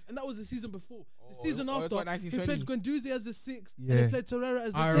a 6, and that was the season before. The season it was after, like he 1920. played Guendouzi as a 6, and Yeah. he played Torreira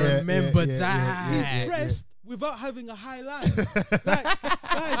as a I 10. remember yeah, that. He pressed without having a high line. Like, guys,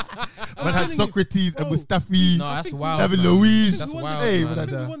 I'm Man had telling you, Socrates and bro, Mustafi. No, that's think we- wild. David man. Luiz. That's we won the wild, Hey, game. man. I think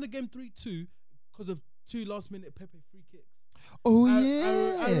brother. we won the game 3-2 because of 2 last-minute Pepe free kicks. Oh I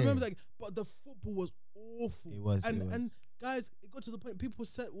yeah. remember that, but the football was awful. It was, and it was. and guys, it got to the point people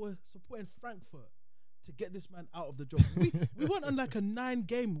were supporting Frankfurt to get this man out of the job. we went on like a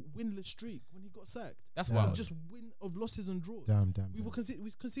 9-game winless streak when he got sacked. That's Yeah. wild. Of just of losses and draws. Damn. We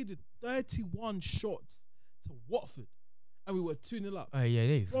conceded 31 shots to Watford, and we were 2-0 up. Oh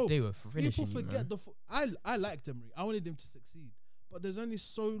yeah, Bro, they were finishing. People you, forget man. I liked Emery. I wanted him to succeed, but there's only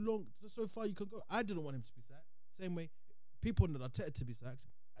so far you can go. I didn't want him to be sacked. Same way, people wanted Arteta to be sacked.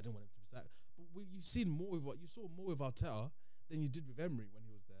 I didn't want him to be sacked. But you saw more with Arteta than you did with Emery when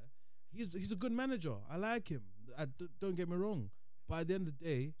he was there. He's a good manager. I like him. Don't get me wrong. But at the end of the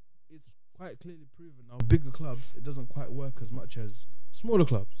day, it's quite clearly proven now. Bigger clubs, it doesn't quite work as much as smaller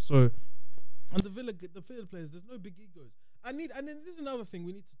clubs. So, and the Villa players, there's no big egos. And then this is another thing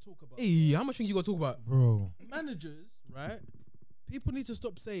we need to talk about. Hey, how much things you got to talk about? Bro. Managers, right? People need to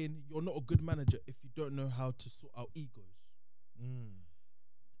stop saying you're not a good manager if you don't know how to sort out egos.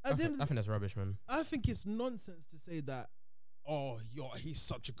 I think that's rubbish, man. I think it's nonsense to say that. Oh, he's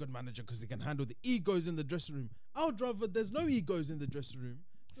such a good manager because he can handle the egos in the dressing room. I would rather there's no egos in the dressing room.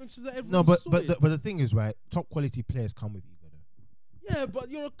 So that No, but sorted. the thing is, right? Top quality players come with ego, though. Yeah,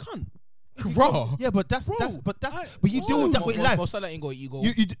 but you're a cunt. Bro, Yeah, but that's Bro, but you deal with that with life. Mo Salah ain't got ego.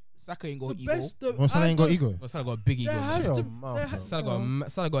 You Saka ain't got The ego. best. Salah ain't got ego. well, Salah got a big ego. There Man. has Shut to. your mouth, there bro.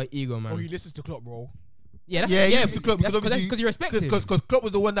 has- Salah got an ego, man. Oh, he listens to Klopp, bro. Yeah, that's Yeah, he yeah, used to Klopp because obviously because he respects him. because Klopp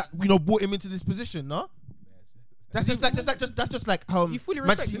was the one that brought him into this position, no? That's just like You fully Manchester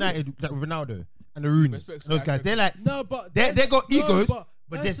respect him, United, like with Ronaldo and the Rooney. Respects Those that, guys, they're like No, but They got egos, but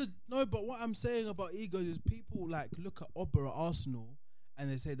that's but what I'm saying about egos is people like look at Oba at Arsenal and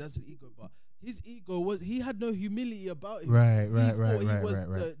they say that's an ego, but his ego was he had no humility about him. Right, He right, thought right, he right, was right,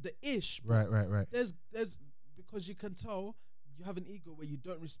 right. The ish. Right. There's because you can tell you have an ego where you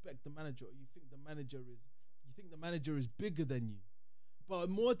don't respect the manager, or you think the manager is bigger than you. But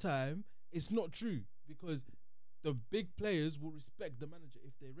more time, it's not true because the big players will respect the manager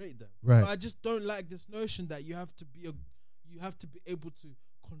if they rate them. Right. But I just don't like this notion that you have to be able to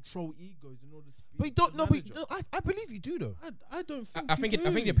control egos in order to be. But you don't a know. But manager. I believe you do though. I don't think. I think you it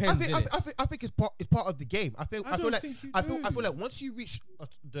do. depends. I think it's part of the game. I feel I don't like think you I feel do. like once you reach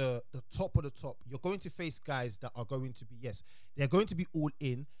the top of the top, you're going to face guys that are going to be they're going to be all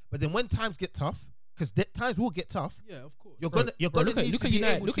in. But then when times get tough, because times will get tough, Yeah, of course. you're gonna Look need at to be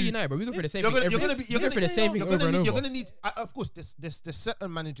United. able Look to. at United, bro. We go for the same You're thing. gonna be. We go for the same thing over and You're over. gonna need. Of course, there's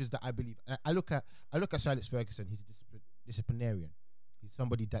certain managers that I believe. I look at Sir Alex Ferguson. He's a disciplinarian. He's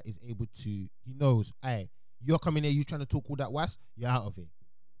somebody that is able to. He knows. Hey, you're coming here. You trying to talk all that was. You're out of it.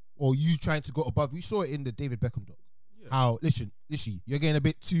 Or you trying to go above. We saw it in the David Beckham doc. Yeah. How listen, you're getting a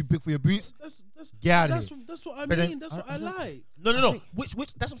bit too big for your boots. Get out of here. That's what I But then- mean. That's what I like. No. Which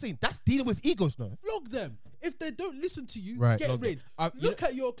that's what I'm saying. That's dealing with egos, no. Flog them. If they don't listen to you, Right. get Flog them. rid. You Look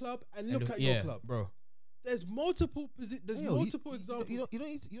at your club and look at yeah, your club. bro. There's multiple multiple examples. You don't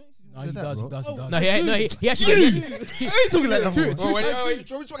need to do No, he that, does. bro. He does. He Oh, does. No, Dude. he actually. You. Why are you talking like that? True, for?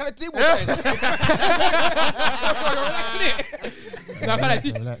 true. Which kind of team No, Relax,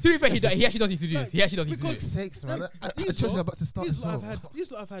 to relax. be fair, he actually does need to do this. He actually does need to do Because- this. Sakes, man. I These trust you lot- about to start. These lot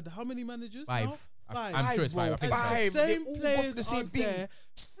so. have had how many managers? Five. Now? Five. I'm sure it's five. I think it's And five. the same They all players want the same are thing. there.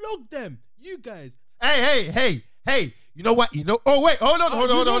 Flog them, you guys. Hey, you know what? Oh wait, hold on. Do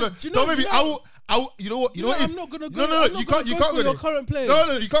you know- Don't maybe I will. You know what? I'm not gonna go. No, I'm not you gonna can't go go for there. your current players.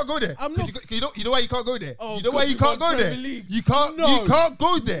 No, you can't go there. I'm 'Cause not- You know why you can't go there. Oh, You know why you because can't go Premier there. League. You can't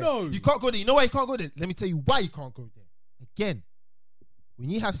go there. No. You can't go there. You know why you can't go there? Let me tell you why you can't go there. Again, when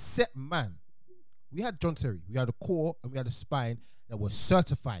you have set man, we had John Terry, we had a core, and we had a spine that was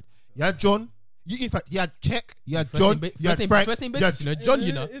certified. You had John. In fact, you had Czech, you had John, you had Frank, First name you had basis, John,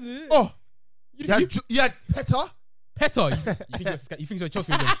 you know. oh, you had Petter, Petter, you think you're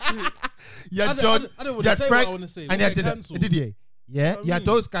Chelsea again? Yeah, John. I don't want you to had say Frank, what I want to say. and Didier. Yeah, I you had mean?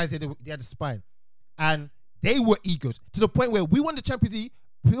 those guys. They had the spine, and they were egos to the point where we won the Champions League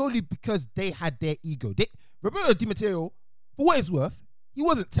purely because they had their ego. Roberto Di Matteo, for what it's worth, he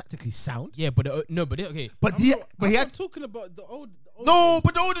wasn't tactically sound. Yeah, but okay. But I'm he not had talking about the old. no.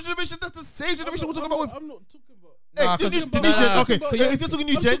 But the older generation, that's the same generation we're talking about. I'm not talking about. Hey, Nah, the 'cause- new nah, gen. nah, Okay, but- if you're talking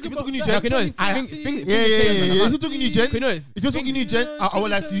new I'm gen, talking if you're talking new about gen, Okay, no, I things think- things yeah. have changed, man. If you're talking new gen, Okay, no, if you're talking new gen, I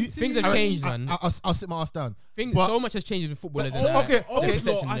won't lie to you. things have I- changed, man. I'll sit my ass down. Things so much has changed with footballers. So, and okay, their okay.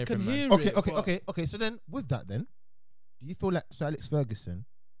 perception and I can everything, man. hear Okay, it. but- okay. So then, with that, then, do you feel like Sir Alex Ferguson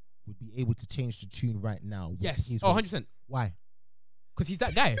would be able to change the tune right now? with Yes. his Oh, ways? 100%. Why? Because he's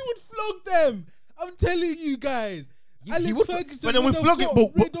that guy. He would flog them. I'm telling you guys. He Alex would- Ferguson But then would we're have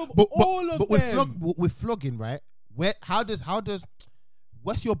flogging. got rid of all of But them. we're flogging, right? Where? How does?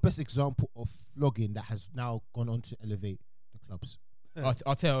 What's your best example of flogging that has now gone on to elevate the clubs?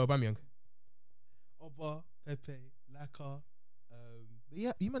 I'll tell Aubameyang. Oba, Pepe, Laka, But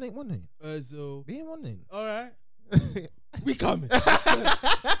yeah, you man ain't one name. Özil. Be ain't one name. All right, we coming.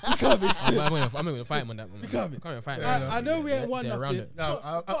 We coming. I'm gonna fight him on that one. coming. I'm gonna fight him. I know we ain't won They're around nothing. it. No,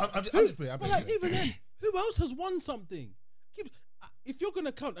 I'm just playing. But like even then, who else has won something? If you're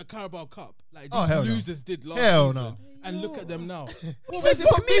gonna count a Carabao Cup like Oh, these hell no. losers did last Hell season, no. and look at them now. What says it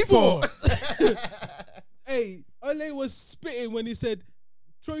for me for? Hey, Ole was spitting when he said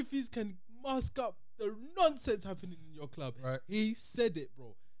trophies can mask up the nonsense happening in your club. Right. He said it,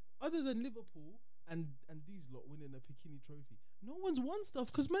 bro. Other than Liverpool and these lot winning a Bikini trophy, no one's won stuff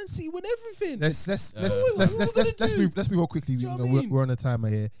because Man City win everything. Let's do? move on quickly. Do you know You what know, I mean? we're on a timer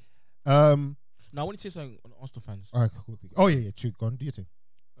here. Now I want to say something on Arsenal fans. All right, quick. Oh yeah, true. Go on, do your thing.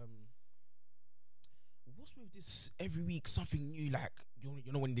 What's with this every week something new? Like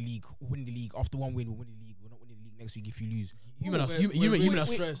you're not winning the league. We'll win the league after one win. We'll win the league. We're not winning the league next week if you lose. You men are We're really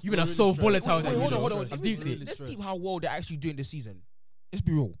stressed. you men We're are so really stressed. volatile. Wait, that you hold know. on. stressed. I'm deep We're to really it. Let's stressed. deep how well they're actually doing this season. Let's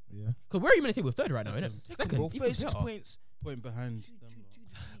be real. Yeah. Because where are you meant to take with third right now, innit? Second, bro. 36 points. Point behind them.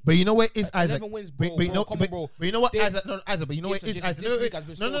 But you know what is Isaac? 11 wins, bro. But you know, Come on, bro. but you know what, They- Isaac? No, Isaac. But you know what Listen, is this- Isaac? this league has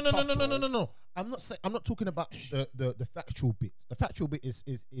been so tough, bro. No. I'm not talking about the factual bits. The factual bit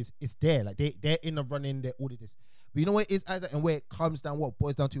is there. Like they're in the running. They're all of this. But you know what it is, Isaac, and where it comes down, what it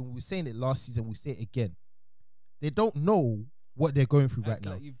boils down to. When we were saying it last season, we say it again. They don't know what they're going through right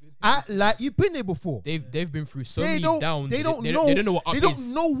now. Like you've been there before. They've been through so They many don't. downs. They don't They know. don't know what up They don't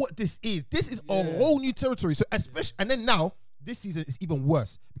is. know what this is. This is a whole new territory. So especially, and then now this season is even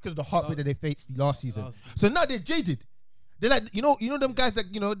worse because of the heartbreak that they faced the last season. So now they're jaded. They're like, you know them guys that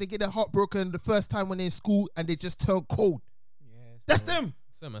they get their heart broken the first time when they're in school and they just turn cold. That's them.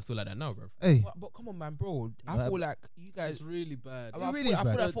 Some are still like that now, bro. Hey, But come on, man, bro. I feel like you guys. It's really bad. I really feel is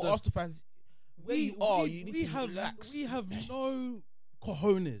bad. like for Arsenal fans, where you are, you need to relax. We have no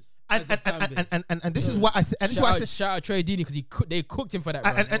cojones. and this is why I said, and this is why I said, Shout out Trey Deeney because they cooked him for that.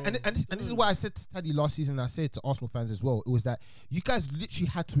 and this is why I said to Taddy last season. I said to Arsenal fans as well. It was that you guys literally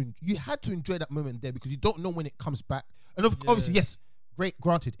had to enjoy that moment there because you don't know when it comes back. And obviously, yes, great.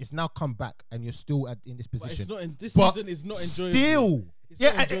 Granted, it's now come back and you're still in this But position. it's not in this But season. It's not enjoyable. Still. It's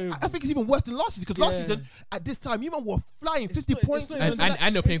Yeah, not I enjoyable. think it's even worse than last season because last Yeah. season at this time you man were flying It's 50 not- it's points. not and, even and, that.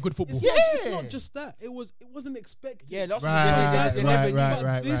 and they're playing good football. It's Yeah. not just that. It wasn't expected. Yeah, last Right, season they never knew.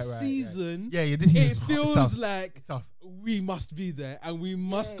 right. This season, Yeah, this it is feels tough. like It's tough. we must be there and we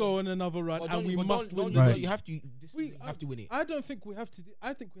must go on another run But and we don't- must don't win. you Right. know you have to. This season, you have to win it. I don't think we have to.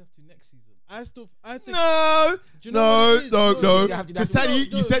 I think we have to next season. I think. No, Do you know what it is? no. They have to- Because they have to-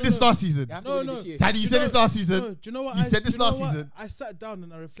 Taddy, you said this last season. They have to No, win it no. this year. Taddy, you said this last season. No, do you know what? You said this last season. I sat down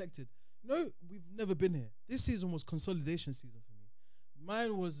and I reflected. No, we've never been here. This season was consolidation season for me.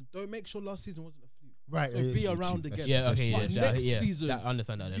 Mine was don't make sure last season wasn't a fluke. Right. So be around again. Yeah, okay, But yeah, next yeah. season, I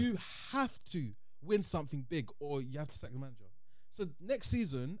understand that. Then. you have to win something big or you have to sack the manager. So next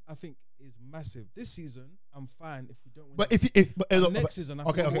season, I think, is massive. This season, I'm fine if we don't win. But next season, I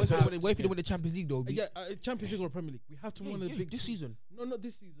okay, think okay, we so- have What if you don't win the Champions League though? yeah, Champions League or Premier League, we have to win the big this season. No, not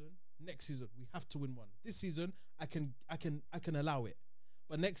this season. Next season, we have to win one. This season, I can allow it,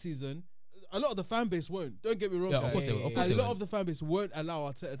 but next season, a lot of the fan base won't. Don't get me wrong. Yeah, of guys. course they will. Of course A they lot will. of the fan base won't allow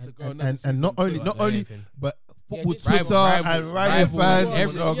Arteta to go and another season. not only anything. but Yeah, football this- Twitter and rival fans.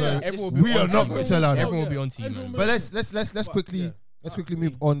 everyone- are yeah, going, everyone will be we on are not team, going man. to allow that. Everyone will be on team, man. Everyone But will- let's quickly yeah. let's quickly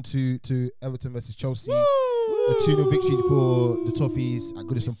move on to Everton versus Chelsea. A 2-0 victory for the Toffees at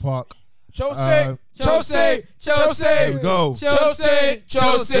Goodison Park. Chelsea, Chelsea, There Chelsea, we go. Chelsea,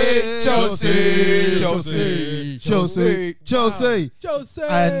 Chelsea. Chelsea.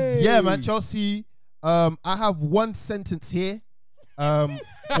 And yeah, man, Chelsea. I have one sentence here. Or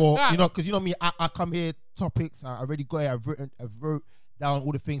because me, I come here topics. I already got it. I've wrote down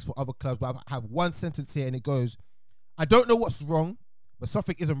all the things for other clubs, but I have one sentence here, and it goes, I don't know what's wrong, but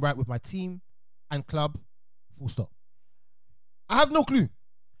something isn't right with my team and club. Full stop. I have no clue.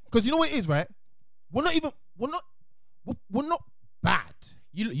 Because you know what it is, right? We're not bad.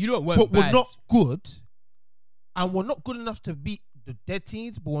 You don't work but bad. We're not good. And we're not good enough to beat the dead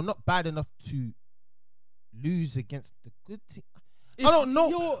teams, but we're not bad enough to lose against the good team. I don't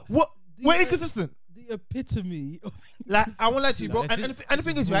know. We're inconsistent. The epitome. Like, I won't lie to you, bro. Like, And the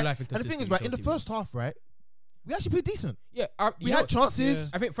thing is, right? And the thing is, right? In the first half, right? We actually played decent. Yeah, We had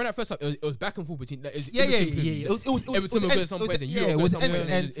chances. I think for that first half, it was back and forth between. Yeah. It was Everton will get some players, and Europe will get some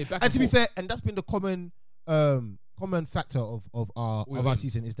players. And to be fair, and that's been the common factor of our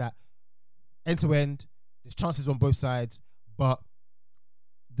season is that end to end, there's chances on both sides, but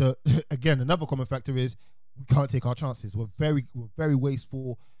another common factor is we can't take our chances. We're very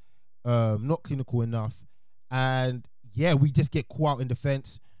wasteful, not clinical enough, and yeah, we just get caught out in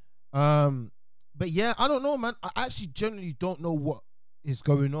defense. But yeah, I don't know, man. I actually generally don't know what is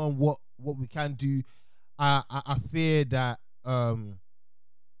going on, what we can do. I fear that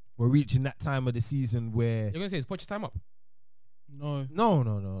we're reaching that time of the season where you're gonna say it's Poch's time up. No.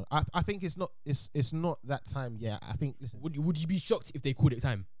 I think it's not that time yet. I think. Listen, Would you be shocked if they called it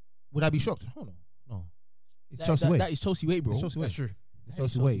time? would I be shocked? Oh no. It's Chelsea way. That is Chelsea way, bro. It's Chelsea way. That's true. It's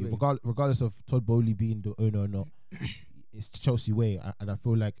Chelsea way. Regardless of Todd Bowley being the owner or not, it's Chelsea way, and I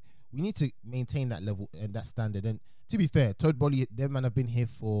feel like we need to maintain that level and that standard. And to be fair, Todd Bowley, them man have been here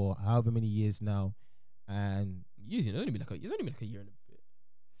for however many years now, and It's only been like a year and a bit.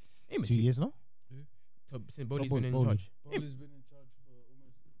 Ain't 2 years now. Since Bowley's been in Bowley. charge. Bowley's been in charge for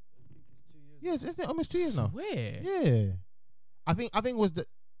almost, I think it's 2 years. Yes, isn't it almost 2 years now? Swear. Yeah, I think it was the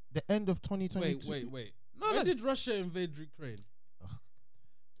end of 2022. Wait. No, When did Russia invade Ukraine?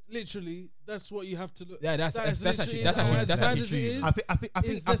 Literally, that's what you have to look. Yeah, that's literally actually as true.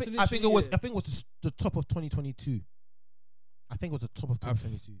 I think it was the top of 2022. I think it was the top of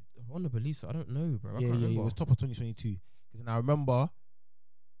 2022. I want to believe so. I don't know, bro. I Yeah, can't remember. it was top of 2022. Because I remember,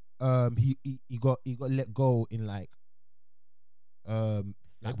 he got let go in like February,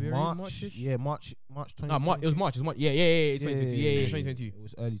 March. March-ish? Yeah, March No, it was March. Yeah, it's 2022. Yeah, 2022. It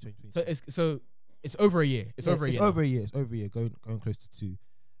was early 2022. So it's over a year. It's over a year. It's over a year. Going close to 2.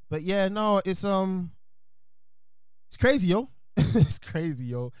 But yeah, no, it's crazy, yo. It's crazy,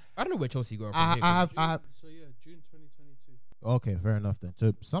 yo. I don't know where Chelsea go from here. I have. So yeah, June 2022. Okay, fair enough then.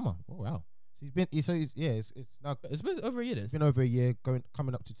 So summer. Oh wow. So it's now It's been over a year then. it's been over a year,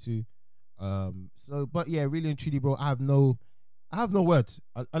 coming up to 2. So but yeah, really and truly, bro, I have no words.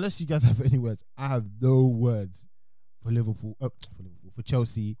 Unless you guys have any words, I have no words for Liverpool. For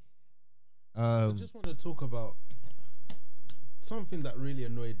Chelsea. I just want to talk about something that really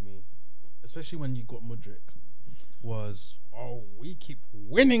annoyed me, especially when you got Mudryk, was we keep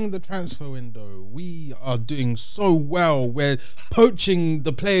winning the transfer window. We are doing so well. We're poaching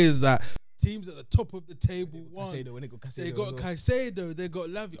the players that teams at the top of the table want. They got Caicedo, they got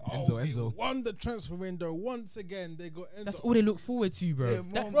Lavi. Enzo. Won the transfer window once again. They got Enzo. That's all they look forward to, bro.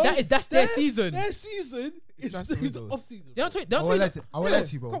 Yeah, That's their season. Their season is the off season. I won't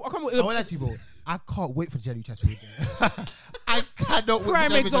let you, bro. I won't let you, bro. I can't wait for the January transfer window. I cannot wait for the Prime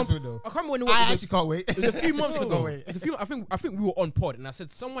January example. transfer window. I can't remember when I actually can't wait. It was a few months Can't ago. wait. It was a few. I think we were on pod, and I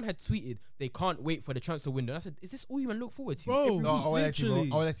said someone had tweeted they can't wait for the transfer window. And I said, is this all you even look forward to? Bro, Every No, week? I will let you, bro.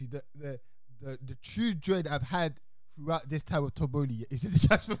 Literally. I will let you. The true joy that I've had throughout this time of Toboli is just a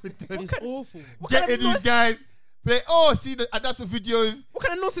transfer window. It's awful. Getting these guys play. See the announcement videos. What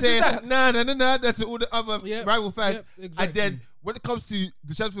kind of nonsense Saying is that? nah. That's all the other Yep, rival fans. yep, exactly. And then when it comes to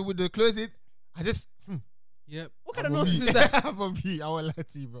the transfer window closing, I just. Yep. What kind of I'm on nonsense me. is that? I'm on me. I won't lie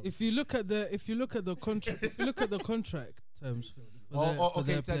to you, bro. If you look at the contract terms for Okay.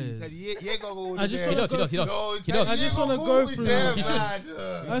 their Tell players. you. You ain't gonna go. I just there. wanna He does. No, I just wanna go through- He He should. I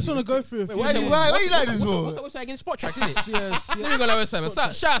just want to go through a few Why names. you like this, What's bro? that website again? Spot Track, isn't it? Yes, Let me yeah. go on that website,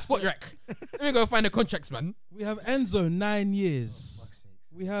 man. Shout out Spot Track. Let me go find the contracts, man. We have Enzo 9 years. Fuck's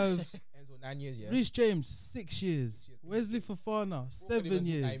sakes. We have Enzo 9 years, yeah. Reece James 6 years. Wesley Fofana 7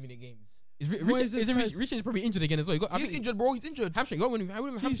 years. 9-minute games. Rich is probably injured again as well. He's injured, bro. He's injured. Hamstring. Got one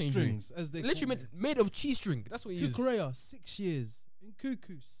hamstring injury. G-strings, as they Literally call it. made of cheese string. That's what he is. Kukurea 6 years.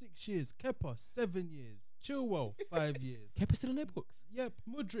 Nkuku 6 years. Kepa 7 years. Chilwell 5 years. Kepa's still in their books. Yep.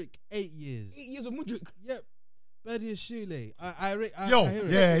 Mudryk 8 years. 8 years of Mudryk. Yep. Badia Shule. I hear it.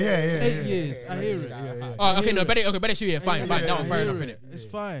 Yeah. 8 years. I hear it. Yeah. Oh, okay, no, hear it. better shoot here. Fine. That one fair enough, innit? It's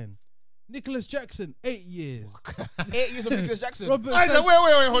fine. Nicholas Jackson, 8 years. 8 years of Nicholas Jackson. Robert Isaac, San-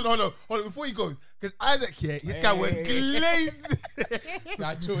 wait, hold on. Before you go, because Isaac here, his guy was glazed.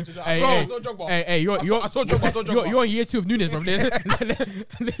 Nah, chill. Hey, Bro, hey, I saw Drogba. Hey, you're I saw Drogba. you're on year 2 of Nunes, bro.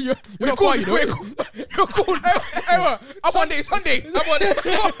 You're not far, you know. You're cool. I'm on Sunday.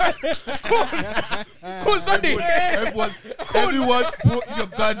 Cool Sunday. Everyone, put your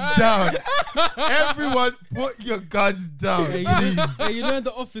guns down. Everyone, put your guns down, please. Hey, you know in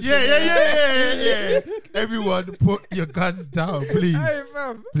the office. Yeah. Everyone, put your guns down, please. Hey,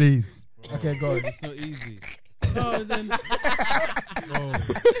 fam. Please. Okay, go on. It's not easy. No, then. No.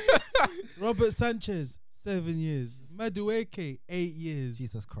 Robert Sanchez, 7 years. Madueke, 8 years.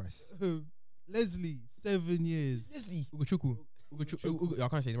 Jesus Christ. Leslie, 7 years. Leslie. Ugochukwu. I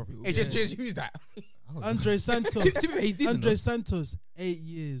can't say his properly. Hey, just who's that? Andre Santos. He's decent. Andre Santos, 8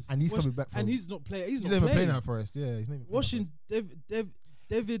 years. And he's coming back from. And he's not playing. He's He's not never playing playing. out for us. Yeah, he's never. Washington,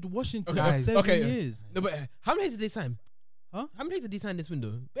 David Washington, Okay, 7 years. No, but how many players did they sign? Huh? How many players did they sign this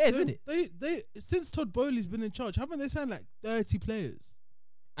window? Bears, isn't it? They since Todd Bowley's been in charge, haven't they signed like 30 players?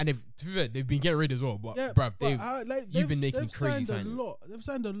 And to be fair, they've been getting rid as well. But Yeah, bruv, they've been making they've crazy signed signings. a lot. They've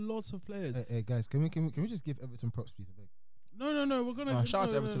signed a lot of players. Hey, guys, can we just give Everton props, please? I beg? No, we're gonna Shout out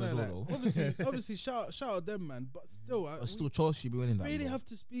to Everton as well, though. Obviously, shout out them, man. But still, But still, Chelsea should be winning that. really bro. have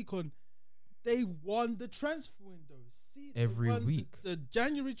to speak on. They won the transfer window. See, they Every won week. the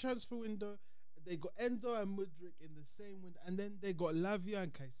January transfer window. They got Endo and Mudryk in the same window, and then they got Lavia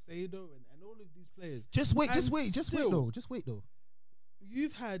and Caicedo and all of these players. Just wait And though.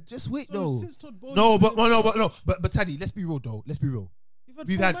 You've had Just wait so though. since Todd Bowley No, was but Taddy, let's be real though. Let's be real. you've had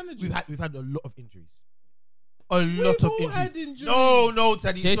We've four had managers. we've had a lot of injuries. We've all had injuries. No,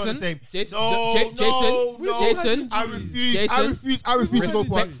 Taddy, it's not Jason, the same. Jason, No, Jason, Jason, I Jason, refuse. Jason, I refuse to go past.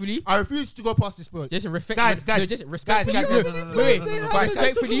 respectfully, I refuse to go past this point. Jason, Guys, respectfully, guys, no, wait,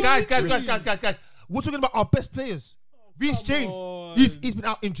 respectfully, guys. We're talking about our best players. Reece come James, on. he's been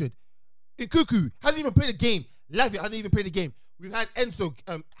out injured. Nkuku hasn't even played a game. Lavia hasn't even played a game. We've had Enzo.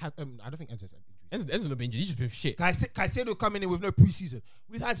 I don't think Enzo's had injuries. Enzo's not been injured. He's just been shit. Caicedo coming in with no preseason.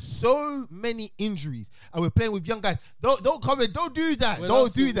 We've had so many injuries, and we're playing with young guys. Don't come in. Don't do that.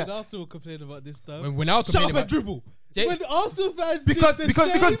 Don't do that. When Arsenal complain about this stuff. When I was Shut up complaining and dribble. Jay- When Arsenal fans Because did the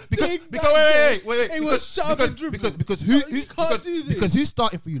same thing wait. it was shut up and dribble. Because No, you can't do this. because who's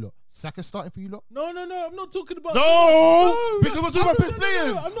starting for you lot? Saka's starting for you lot? No, I'm not talking about. No, because we're talking about best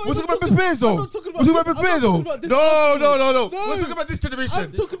players. I'm not We're even talking about best players though. I'm not talking about We're talking this- about best I'm players not though. talking about this No. No. We're talking about this generation.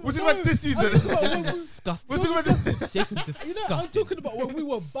 I'm talking. We're talking about this season. I'm talking about when we- Disgusting. We're talking about this. Jason's You know, disgusting. I'm talking about when we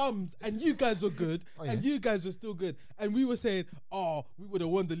were bums and you guys were good yeah. and you guys were still good and we were saying, oh, we would have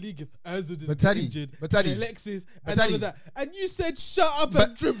won the league if Ozil didn't But get Taddy, injured, but Taddy, and Alexis but and all Taddy. of that, and you said shut up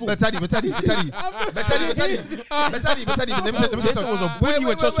and dribble. But Taddy. Let me Jason was a bully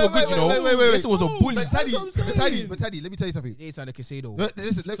when Chelsea were good, you know. Wait. Jason was a bully. But Taddy, That's what I'm saying. let me tell you something. Jason and Caicedo.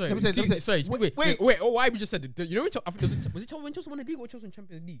 Listen, let me tell you. Sorry, Wait. Oh, why we just said it? You know, was it when Chelsea won the league or Chelsea won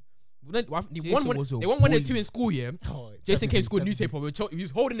Champions League? They won was a 1 and 2 in school, yeah. Jason came to school newspaper. He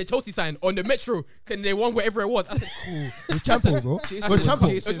was holding the Chelsea sign on the metro, saying they won wherever it was. I said, cool. It was Champo, bro. It was Champo.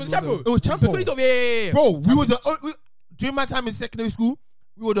 It was Champo. It was Champo. Yeah. Bro, we were during my time in secondary school,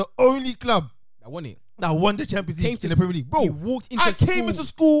 we were the only club I won it. that won the Champions Came League to in the Premier League. Bro, He walked into I school. came into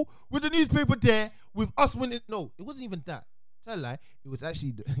school with the newspaper there with us winning. No, it wasn't even that. Tell a lie. It was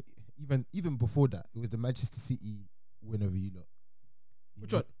actually even before that. It was the Manchester City win over you lot.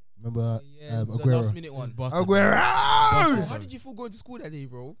 Which one? Remember The Aguero? last minute one. Aguero! Oh, how did you feel going to school that day,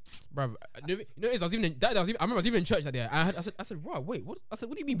 bro? Bruv, you know, I remember I was even in church that day. I said, right, wait, what? I said,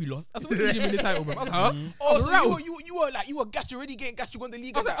 what do you mean we lost? I said, what do you mean we didn't win the title, bro? I was like, huh? Oh, was so rattled. you were gassed. You already getting gassed. You won the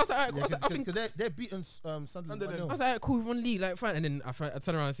league. I was like, I think Because they're beating Sunderland. I was like, cool, we won the league, like fine. And then I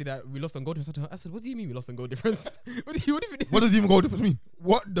turned around and see that we lost on goal difference. I said, what do you mean we lost on goal difference? what do you mean? What does even goal difference mean?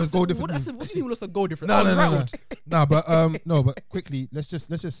 What does goal difference I mean? said, what do you mean we lost on goal difference? I was No. rattled. But quickly, let's just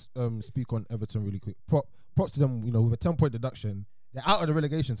speak on Everton really quick. Props to them, you know, with a 10-point deduction, they're out of the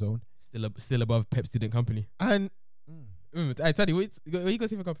relegation zone. Still above Pep Student Company. And I tell you, where you go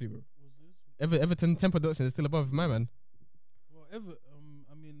see for company, bro? Everton 10 production is still above my man. Well,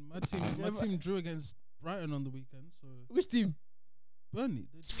 I mean, my team drew against Brighton on the weekend, so Which team? Burnley.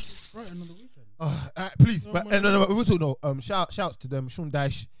 They drew against Brighton on the weekend. please, No, but man. no. We also know. Shouts to them. Sean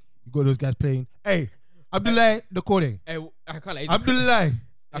Dyche, you got those guys playing. Hey, Abdoulaye Dokore. Hey, I can't like Abdoulaye.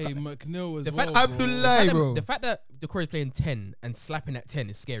 Hey, McNeil as The well, fact- bro. Abdoulaye, bro. The fact that the core is playing 10 and slapping at 10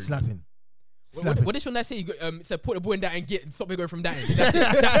 is scary. Slapping. What did Sean Dyche say? You said put the ball in that and stop me going from that end. That's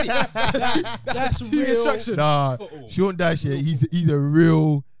it. That's two real. instructions. Nah, Football. Sean Dyche, yeah, he's a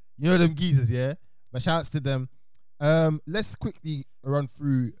real, you know them geezers, yeah. But shouts to them. Let's quickly run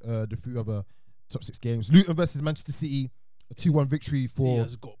through the three other top 6 games. Luton versus Manchester City, a 2-1 victory He for.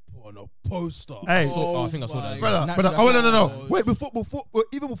 has got put on a poster. Hey. I think I saw that. Brother. Oh no. Wait, before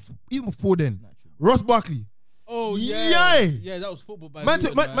even before then, Ross Barkley. Oh yeah. Yeah, that was football. By Man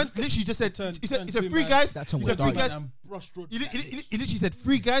Luton, literally just said, he said two free man. guys. That's He on said Dark. free guys. And brushed He literally said,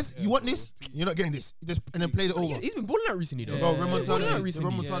 free guys, you want this? You're not getting this. And then played it over. He's been balling out recently though. Yeah. No, Yeah, Remontada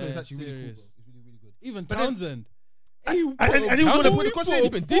recently. is actually really cool. serious. Bro. It's really, really good. Even But then- Townsend. And he was going to put the cross in. He's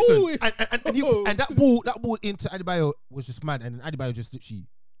been decent. And that ball into Adebayo was just mad. And Adebayo just literally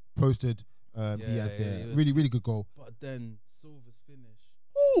posted Diaz yeah, there. he was- Really, really good goal. But then Silva's finish.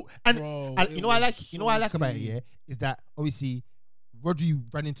 Ooh, and Bro, and it you know what I was like. You know what I so like about it, clean. yeah, is that obviously Rodri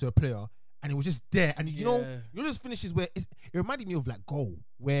ran into a player and it was just there. And you know those finishes where it reminded me of like goal,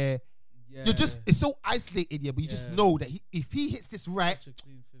 where Yeah. you're just it's so isolated, yeah, but you just Yeah. know that if he hits this right, Such a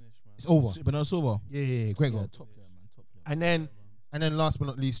clean finish, man. it's over. Bernardo Silva. Yeah, great goal. Top player, man. Top player. And then last but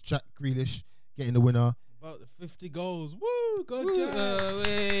not least, Jack Grealish getting the winner. About the 50 goals. Woo! Go Jack!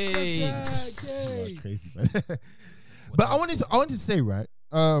 Wait. Jack, yay. That's crazy, man. But I wanted to say, right,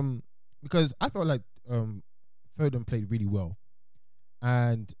 because I felt like Foden played really well,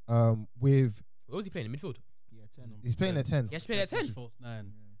 and with What was he playing in midfield? Yeah, 10. he's playing at 10, He has to play at 10. False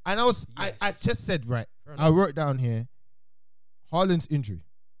 9. and I Yes. just said right, Fair I enough. wrote down here, Haaland's injury,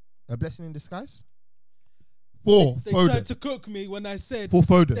 a blessing in disguise for They tried Foden. to cook me when I said For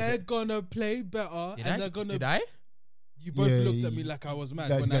Foden, they're gonna play better Did and I? they're gonna. Did I? You both Yeah, looked at you- me like I was mad you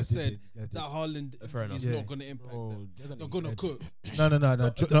guys- when you I guys did, said you guys did. that Haaland Fair enough. is Yeah. not gonna impact them. They're gonna be cook. no,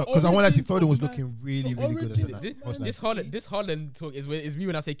 the because I want to see origins Foden was of looking really, the really good. origins At of that. man- What's that? This Haaland talk is me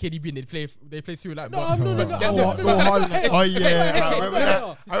when I say KDB and they play Cyril like. No, no. Oh,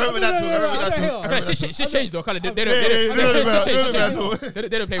 yeah, I remember that. Shit changed though. They don't Yeah, they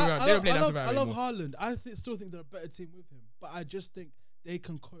don't play around. They don't play I that love anymore Haaland. I still think they're a better team with him, but I just think they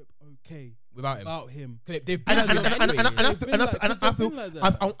can cope okay without him. without him. They've And been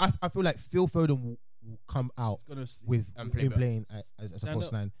I feel like Phil Foden will come out with And play him better. playing as a Stand false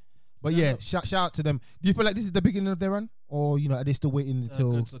up. 9. But Stand yeah, up. shout out to them. Do you feel like this is the beginning of their run, or are they still waiting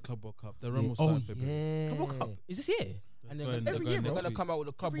until? Go to the Club World Cup. The run will start in February. yeah. Come on, Cup. Is this year? And They're they're going- gonna, they're year, going bro. next gonna week. come out with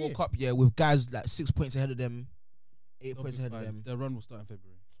the Club Every World year. Cup, yeah, with guys like 6 points ahead of them, 8 They'll points be ahead of fine. them. Their run will start in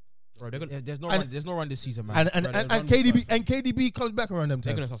February. Bro, they're gonna Yeah, there's no And- run. There's no run this season, man. And Bro, their run will KDB start in KDB comes back around them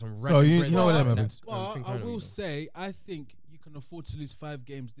they're gonna times. start some So random. you know what that happens. But I will say, I think you can afford to lose 5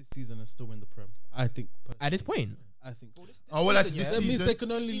 games this season and still win the Prem. I think. At this point, I think. Oh well, that's season, this yeah. That means season. they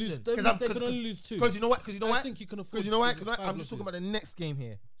can only lose. Season. That means they can only lose 2. Because you know what? I think you can afford. Because you know what? to lose 'Cause 5 I'm just talking about losses. the next game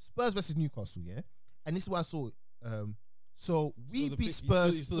here. Spurs versus Newcastle, yeah? And this is what I saw. So we So the beat pic-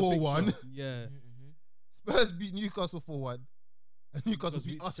 Spurs you saw the 4-1. picture. Yeah. Spurs beat Newcastle 4-1. And Newcastle Because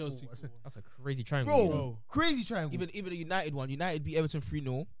beat us Chelsea 4-1. 4-1. that's a crazy triangle. Bro, Bro. crazy triangle. Even the United one. United beat Everton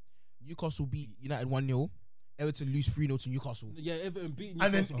 3-0. Newcastle beat United 1-0. Everton lose 3-0 to Newcastle. Yeah, Everton beat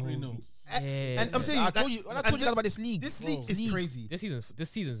And then- Newcastle 3-0. And I'm saying I that- told you. When I told you guys about this league, this bro. league is crazy. This season's This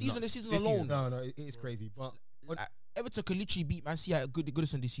season alone. No, it is crazy. But Everton could literally beat Man City at the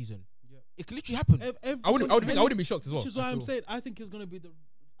Goodison this season. Yeah. It could literally happen. I wouldn't be shocked as well. Which is why I'm So- saying I think it's going to be the.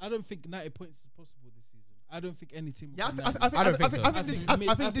 I don't think 90 points is possible this season. I don't think any team. yeah, will win I 90. I don't think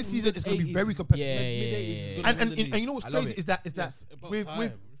so. think this season is going to be very competitive. Yeah, Mid-80s is gonna And win the league. you know what's I love crazy it. is that Yes, about with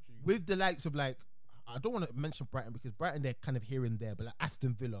time. with the likes of like, I don't want to mention Brighton because Brighton they're kind of here and there, but like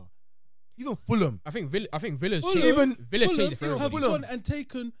Aston Villa, even Fulham. I think Villa's Fulham- changed. Villa's Fulham changed it for have everybody. Fulham. gone and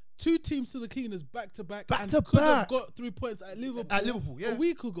taken 2 teams to the cleaners back to back. Back and to could have back. got 3 points at Liverpool. Yeah. A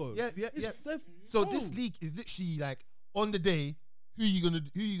week ago. Yeah. It's- they've- So bro, this league is literally like on the day who you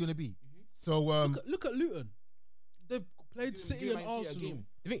gonna be. So look at Luton. They've played City and Arsenal.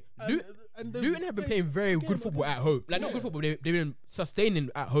 I think And they've Luton have been played playing very game good football at home. Like not Yeah. good football, they've been sustaining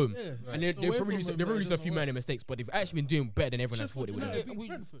at home. Yeah. And they've So away probably from home, released a it few doesn't minor mistakes, but they've actually been doing better than everyone else thought Sheffield they would. United have. beat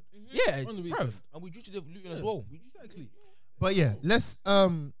Brentford. Yeah, On the bruv. weekend. And we drew to the Luton as well. We drew Exactly. but yeah, let's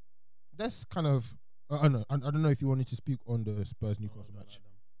kind of I don't know if you wanted to speak on the Spurs Newcastle match.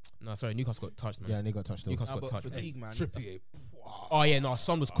 No, sorry, Newcastle got touched, man. Yeah, and they got touched. Though. Newcastle Nah, got but touched. fatigue, man. Trippier. Oh yeah, no,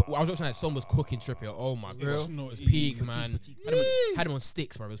 Son was. I was watching that. Son was cooking Trippier. Oh my god, Real? it was peak, man. Had him on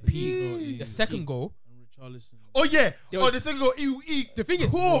sticks, bro. It was peak. The second goal. And Richarlison. Oh yeah. There was- The second goal. The thing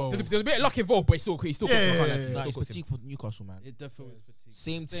is, cool. there's a bit of luck involved, but he still Yeah, cooked yeah, him. yeah, I can't lie, yeah. he Nah, still it's cooked him. fatigue for Newcastle, man. It definitely was fatigue.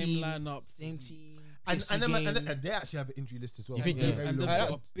 Same Same team, lineup. same team. And PSG they actually have an injury list as well. You think- Very, yeah. very And they've low.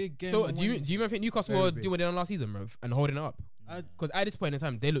 got a big game. So on do you Wednesday. even think Newcastle Very were big. doing what they done last season, bro, and holding it up? I- Because at this point in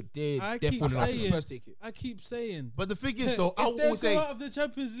time, they're I they're keep falling off. saying- Spurs take it. I keep saying. But the thing is, though, I if will they always go say out of the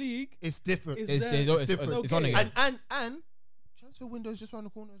Champions League, it's different. it's It's there. different. different. It's on again. And transfer window is just around the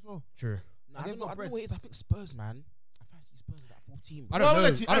corner as well. True. I don't know what it is. I think Spurs, man. I fancy Spurs at 14. I don't know.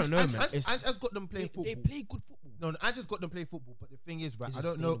 let's see, I don't know, Ange man. It's- just got them playing football. They play good football. No, I just got them playing football. But the thing is, right, Is I it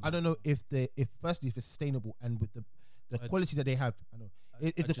don't know. I don't know sustainable? if firstly if it's sustainable and with the I- quality that they have. I know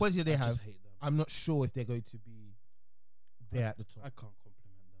if the quality that they have, hate them. I'm not sure if they're going to be there at the top. I can't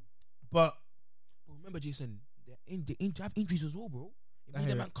compliment them. But But remember, Jason, they have injuries as well, bro. It I made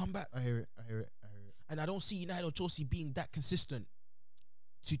hear them it. man come back. I hear it. And I don't see United or Chelsea being that consistent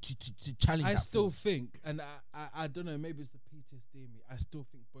to challenge I that still form. think, and I don't know, maybe it's the PTSD in me. I still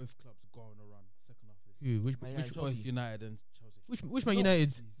think both clubs go on a run second half of this. Who? Which? Man Which? United, Both Chelsea. United and Chelsea. Which Man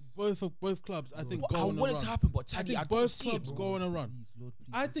United? Both clubs, I think, What- go I on a want run. it to happen, but I Taddy, think I don't both see it, clubs bro. go on a run. Please, Lord, please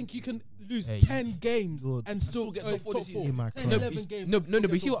I listen think to you can me. lose Hey. 10 games Lord, and still get get top four this top four. season. Hear my 10, cry. 11 games. No, and still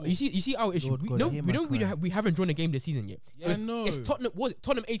but get top four. you see our issue. Lord We God, don't hear we my don't cry. we haven't drawn a game this season yet. I know. It's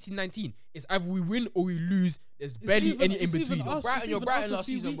Tottenham 18-19. It's either we win or we lose. There's barely even- any in it's even between. us. Brighton, It's you're even Brighton us a last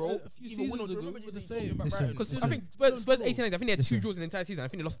few season, bro. a few Even win or seasons lose, ago, remember we're the Jason same. talking about Listen, Brighton. Because listen. I think Spurs Don't 18-19. I think they had 2 Listen. draws in the entire season. I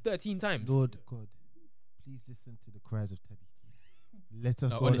think they lost 13 times. Lord God, please listen to the cries of Teddy. Let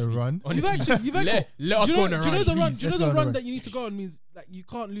us No, go on a honestly. run. You've actually, Let us do you go know, on a do you know run, the run? please. Do you know Let's go the on a run run. that you need to go on means like you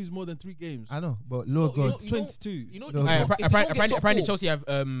can't lose more than 3 games. I know, but Lord You know- God, you know- 22. You know, No, you no. know, if you don't get top Apparently four, Chelsea have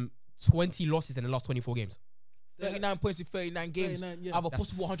 20 losses in the last 24 games. 39 points in 39 games. 39, yeah. Have a That's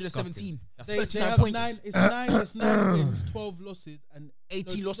possible 117. That's They 39 have points. 9. It's 9 wins, 12 losses, and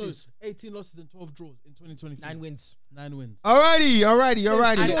 18 losses. 18 losses and 12 draws in 2023. 9 wins. 9 wins. alrighty.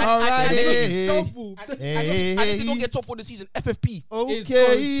 Double. And if they don't get top 4 this season, FFP. Is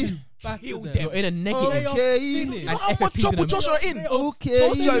Okay, going to batter Heal them. them. You're in a They negative. are Okay. finished. You know And how much FFP 's trouble gonna- Josh are in? They are- Okay.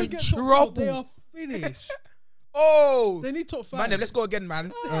 Chelsea You're don't in get top four, trouble. They are finished. Oh, They need top 5. man, then let's go again,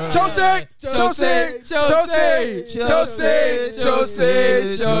 man. Chelsea, Chelsea,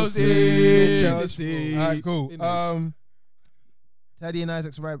 Chelsea. Alright, cool. Finish. Teddy and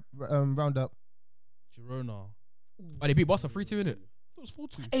Isaac's roundup. Girona. Oh, they beat Barca 3-2 in it. That was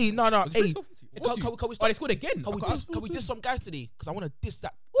 4-2. Hey, no, hey, can we Oh, they start? scored again. Can we I- diss some guys today? Because I want to diss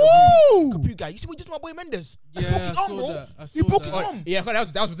that Ooh! Capu guy. You see, we diss my boy Mendes. He Yeah, broke his I arm, saw bro. that. I He saw broke that. his arm. Yeah,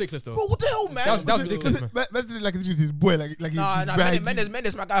 that was ridiculous though. Bro, what the hell, man? That was ridiculous, man. Message like it's his boy, like he's Nah, behind Mendes, you.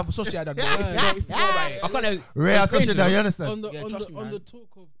 Mendes, my guy for Sociedad, bro. Yeah. If you know about it. I can't. Real it's crazy, Sociedad, you though. understand? On the Yeah, on trust the me, on man. the talk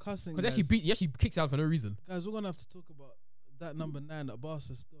of cussing, Because guys, he actually kicked out for no reason. guys, we're gonna have to talk about that number 9 at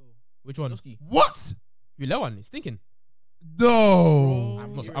Barca still. Which one? Lewandowski. What? You let one. It's thinking. No.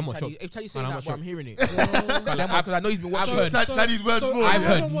 I'm not hearing Taddy. shocked. If Taddy's saying I'm that, not bro, I'm shocked. hearing it. I've- Because I know he's been watching. heard- Taddy's words more. I've I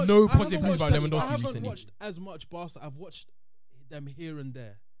heard haven't watched- no I haven't positive things watched about as- Lewandowski I haven't recently. watched as much Barca. I've watched them here and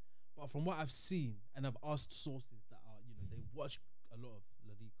there, but from what I've seen and I've asked sources that are, they watch a lot of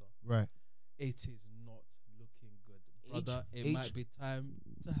La Liga. Right. It is not looking good, brother. It Age. might be time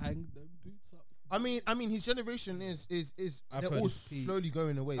to hang them boots up. I mean, his generation is I've they're heard all it's peak. slowly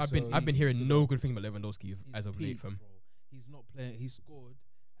going away. I've so been hearing he's no good thing about Lewandowski He's as of late, peak, fam. bro. He's not playing. He scored,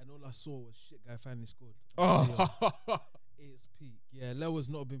 and all I saw was shit guy finally scored. Oh, It's peak. Yeah, Lewa's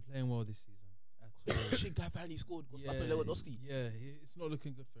not been playing well this season at all. Shit, guy finally scored. Yeah, That's Lewandowski. yeah, it's not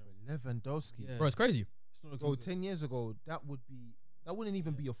looking good for him. Lewandowski. Yeah. bro, it's crazy. It's not looking Bro, good. 10 years ago, that wouldn't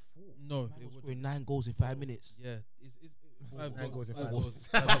even be a four. No, Man it was would. scoring 9 goals in 5 minutes. Yeah, it's 5 Nine goals. goals in 5 5 goals. minutes.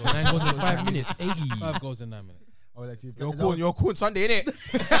 5 goals. 9 goals in 5 minutes. Hey. 5 goals in 9 minutes. Oh, let's see. If You're cool Sunday, innit?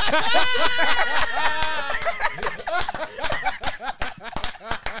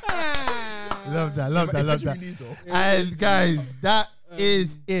 love that. And guys, that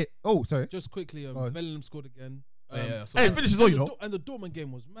is it. Oh, sorry. Just quickly, Go on. Bellingham scored again. Yeah, so Hey, it finishes all, you and know. And the Dortmund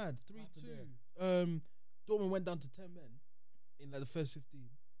game was mad. 3-2. Dortmund went down to 10 men in like the first 15.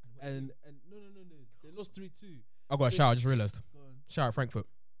 And no. They lost 3-2. I got a shout. I just realized. Go on. Shout out Frankfurt.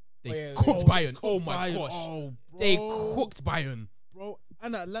 They Oh, yeah, cooked Oh, Bayern. Oh cooked my Bayern. gosh. Oh, bro. They cooked Bayern. Bro,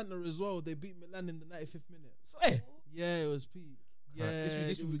 and Atlanta as well. They beat Milan in the 95th minute. Hey. Yeah, it was peak. Yeah,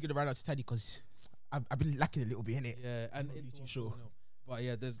 This will be good around out to Taddy because I've been lacking a little bit, innit? yeah, and Not really Inter too won sure. 4-0. But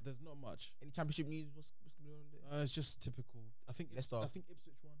yeah, there's not much. Any championship news? What's going on there? It's just typical. I think Leicester. I think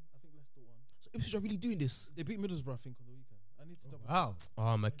Ipswich won. I think Leicester won. So Ipswich are really doing this. They beat Middlesbrough, I think, on the weekend. I need to double. Wow.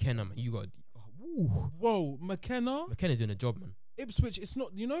 Oh, McKenna, man. You got. Ooh. Whoa, McKenna, McKenna's doing a job, man. Ipswich. It's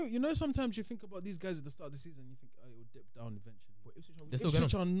not. You know. Sometimes you think about these guys at the start of the season. You think, oh, it will dip down eventually. But Ipswich are, They're still going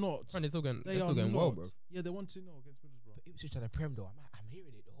Ipswich are not. Man, they're still going. They They're still are going well, not. bro. Yeah, they won 2-0 against Middlesbrough. but Ipswich are the Prem though. I'm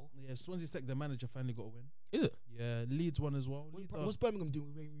hearing it though. Yeah, Swansea Sec, the manager finally got a win. Is it? Yeah, Leeds won as well. Leeds What's Birmingham doing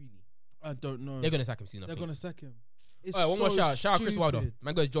with Ray Rooney? I don't know. They're gonna sack him soon. I They're think. gonna sack him. It's One more so shout. Shout out Chris Wilder. stupid.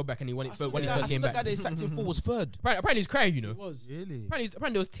 Man got his job back and he won it. I Won his thought first game the back. guy they sacked him for was third. Apparently he's crying. You know. It was. Really? Apparently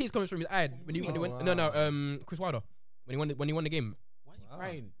there was tears coming from his eye when he Oh, went. No. Chris Wilder when he won the game Why is he Wow.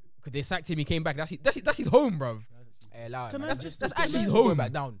 crying? because they sacked him. He came back. That's his home, bruv. Hey, allow it, Can man. I- Just that's let actually him his go home.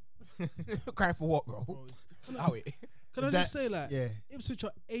 back down. Crying for what, bro? Bro, Allow it. can I That- just say, like, Yeah. Ipswich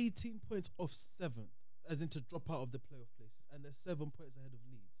are 18 points off 7th, as in to drop out of the playoff places, and they're 7 points ahead of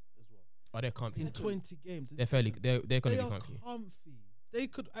Leeds as well. Oh, they're comfy. In 20 games. They're fairly. They're They gonna be are comfy. comfy. They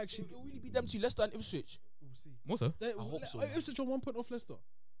could actually. It will really be them two, Leicester and Ipswich. We'll see. More so. I hope so. Ipswich are 1 point off Leicester.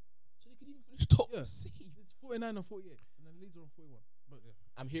 So they could even finish top. Yeah. See. It's 49 and 48, and then Leeds are on 41. But yeah.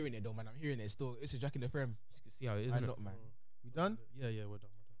 I'm hearing it though, man. I'm hearing it still. Ipswich back in the Prem. You can see how it is, Why isn't it? not, man? We done? Yeah, we're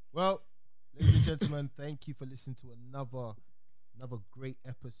done. Well, ladies and gentlemen, thank you for listening to another great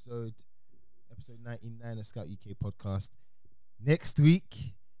episode 99 of Scout UK podcast. Next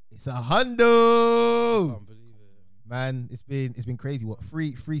week, it's a hundo. Can't believe it. Man, it's been crazy. What,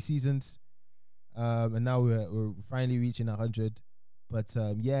 three seasons, and now we're finally reaching 100. But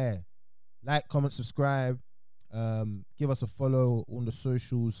yeah, like, comment, subscribe, give us a follow on the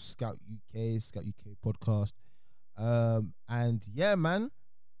socials, Scout UK podcast, and yeah, man,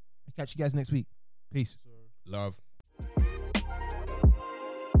 catch you guys next week. Peace. Love.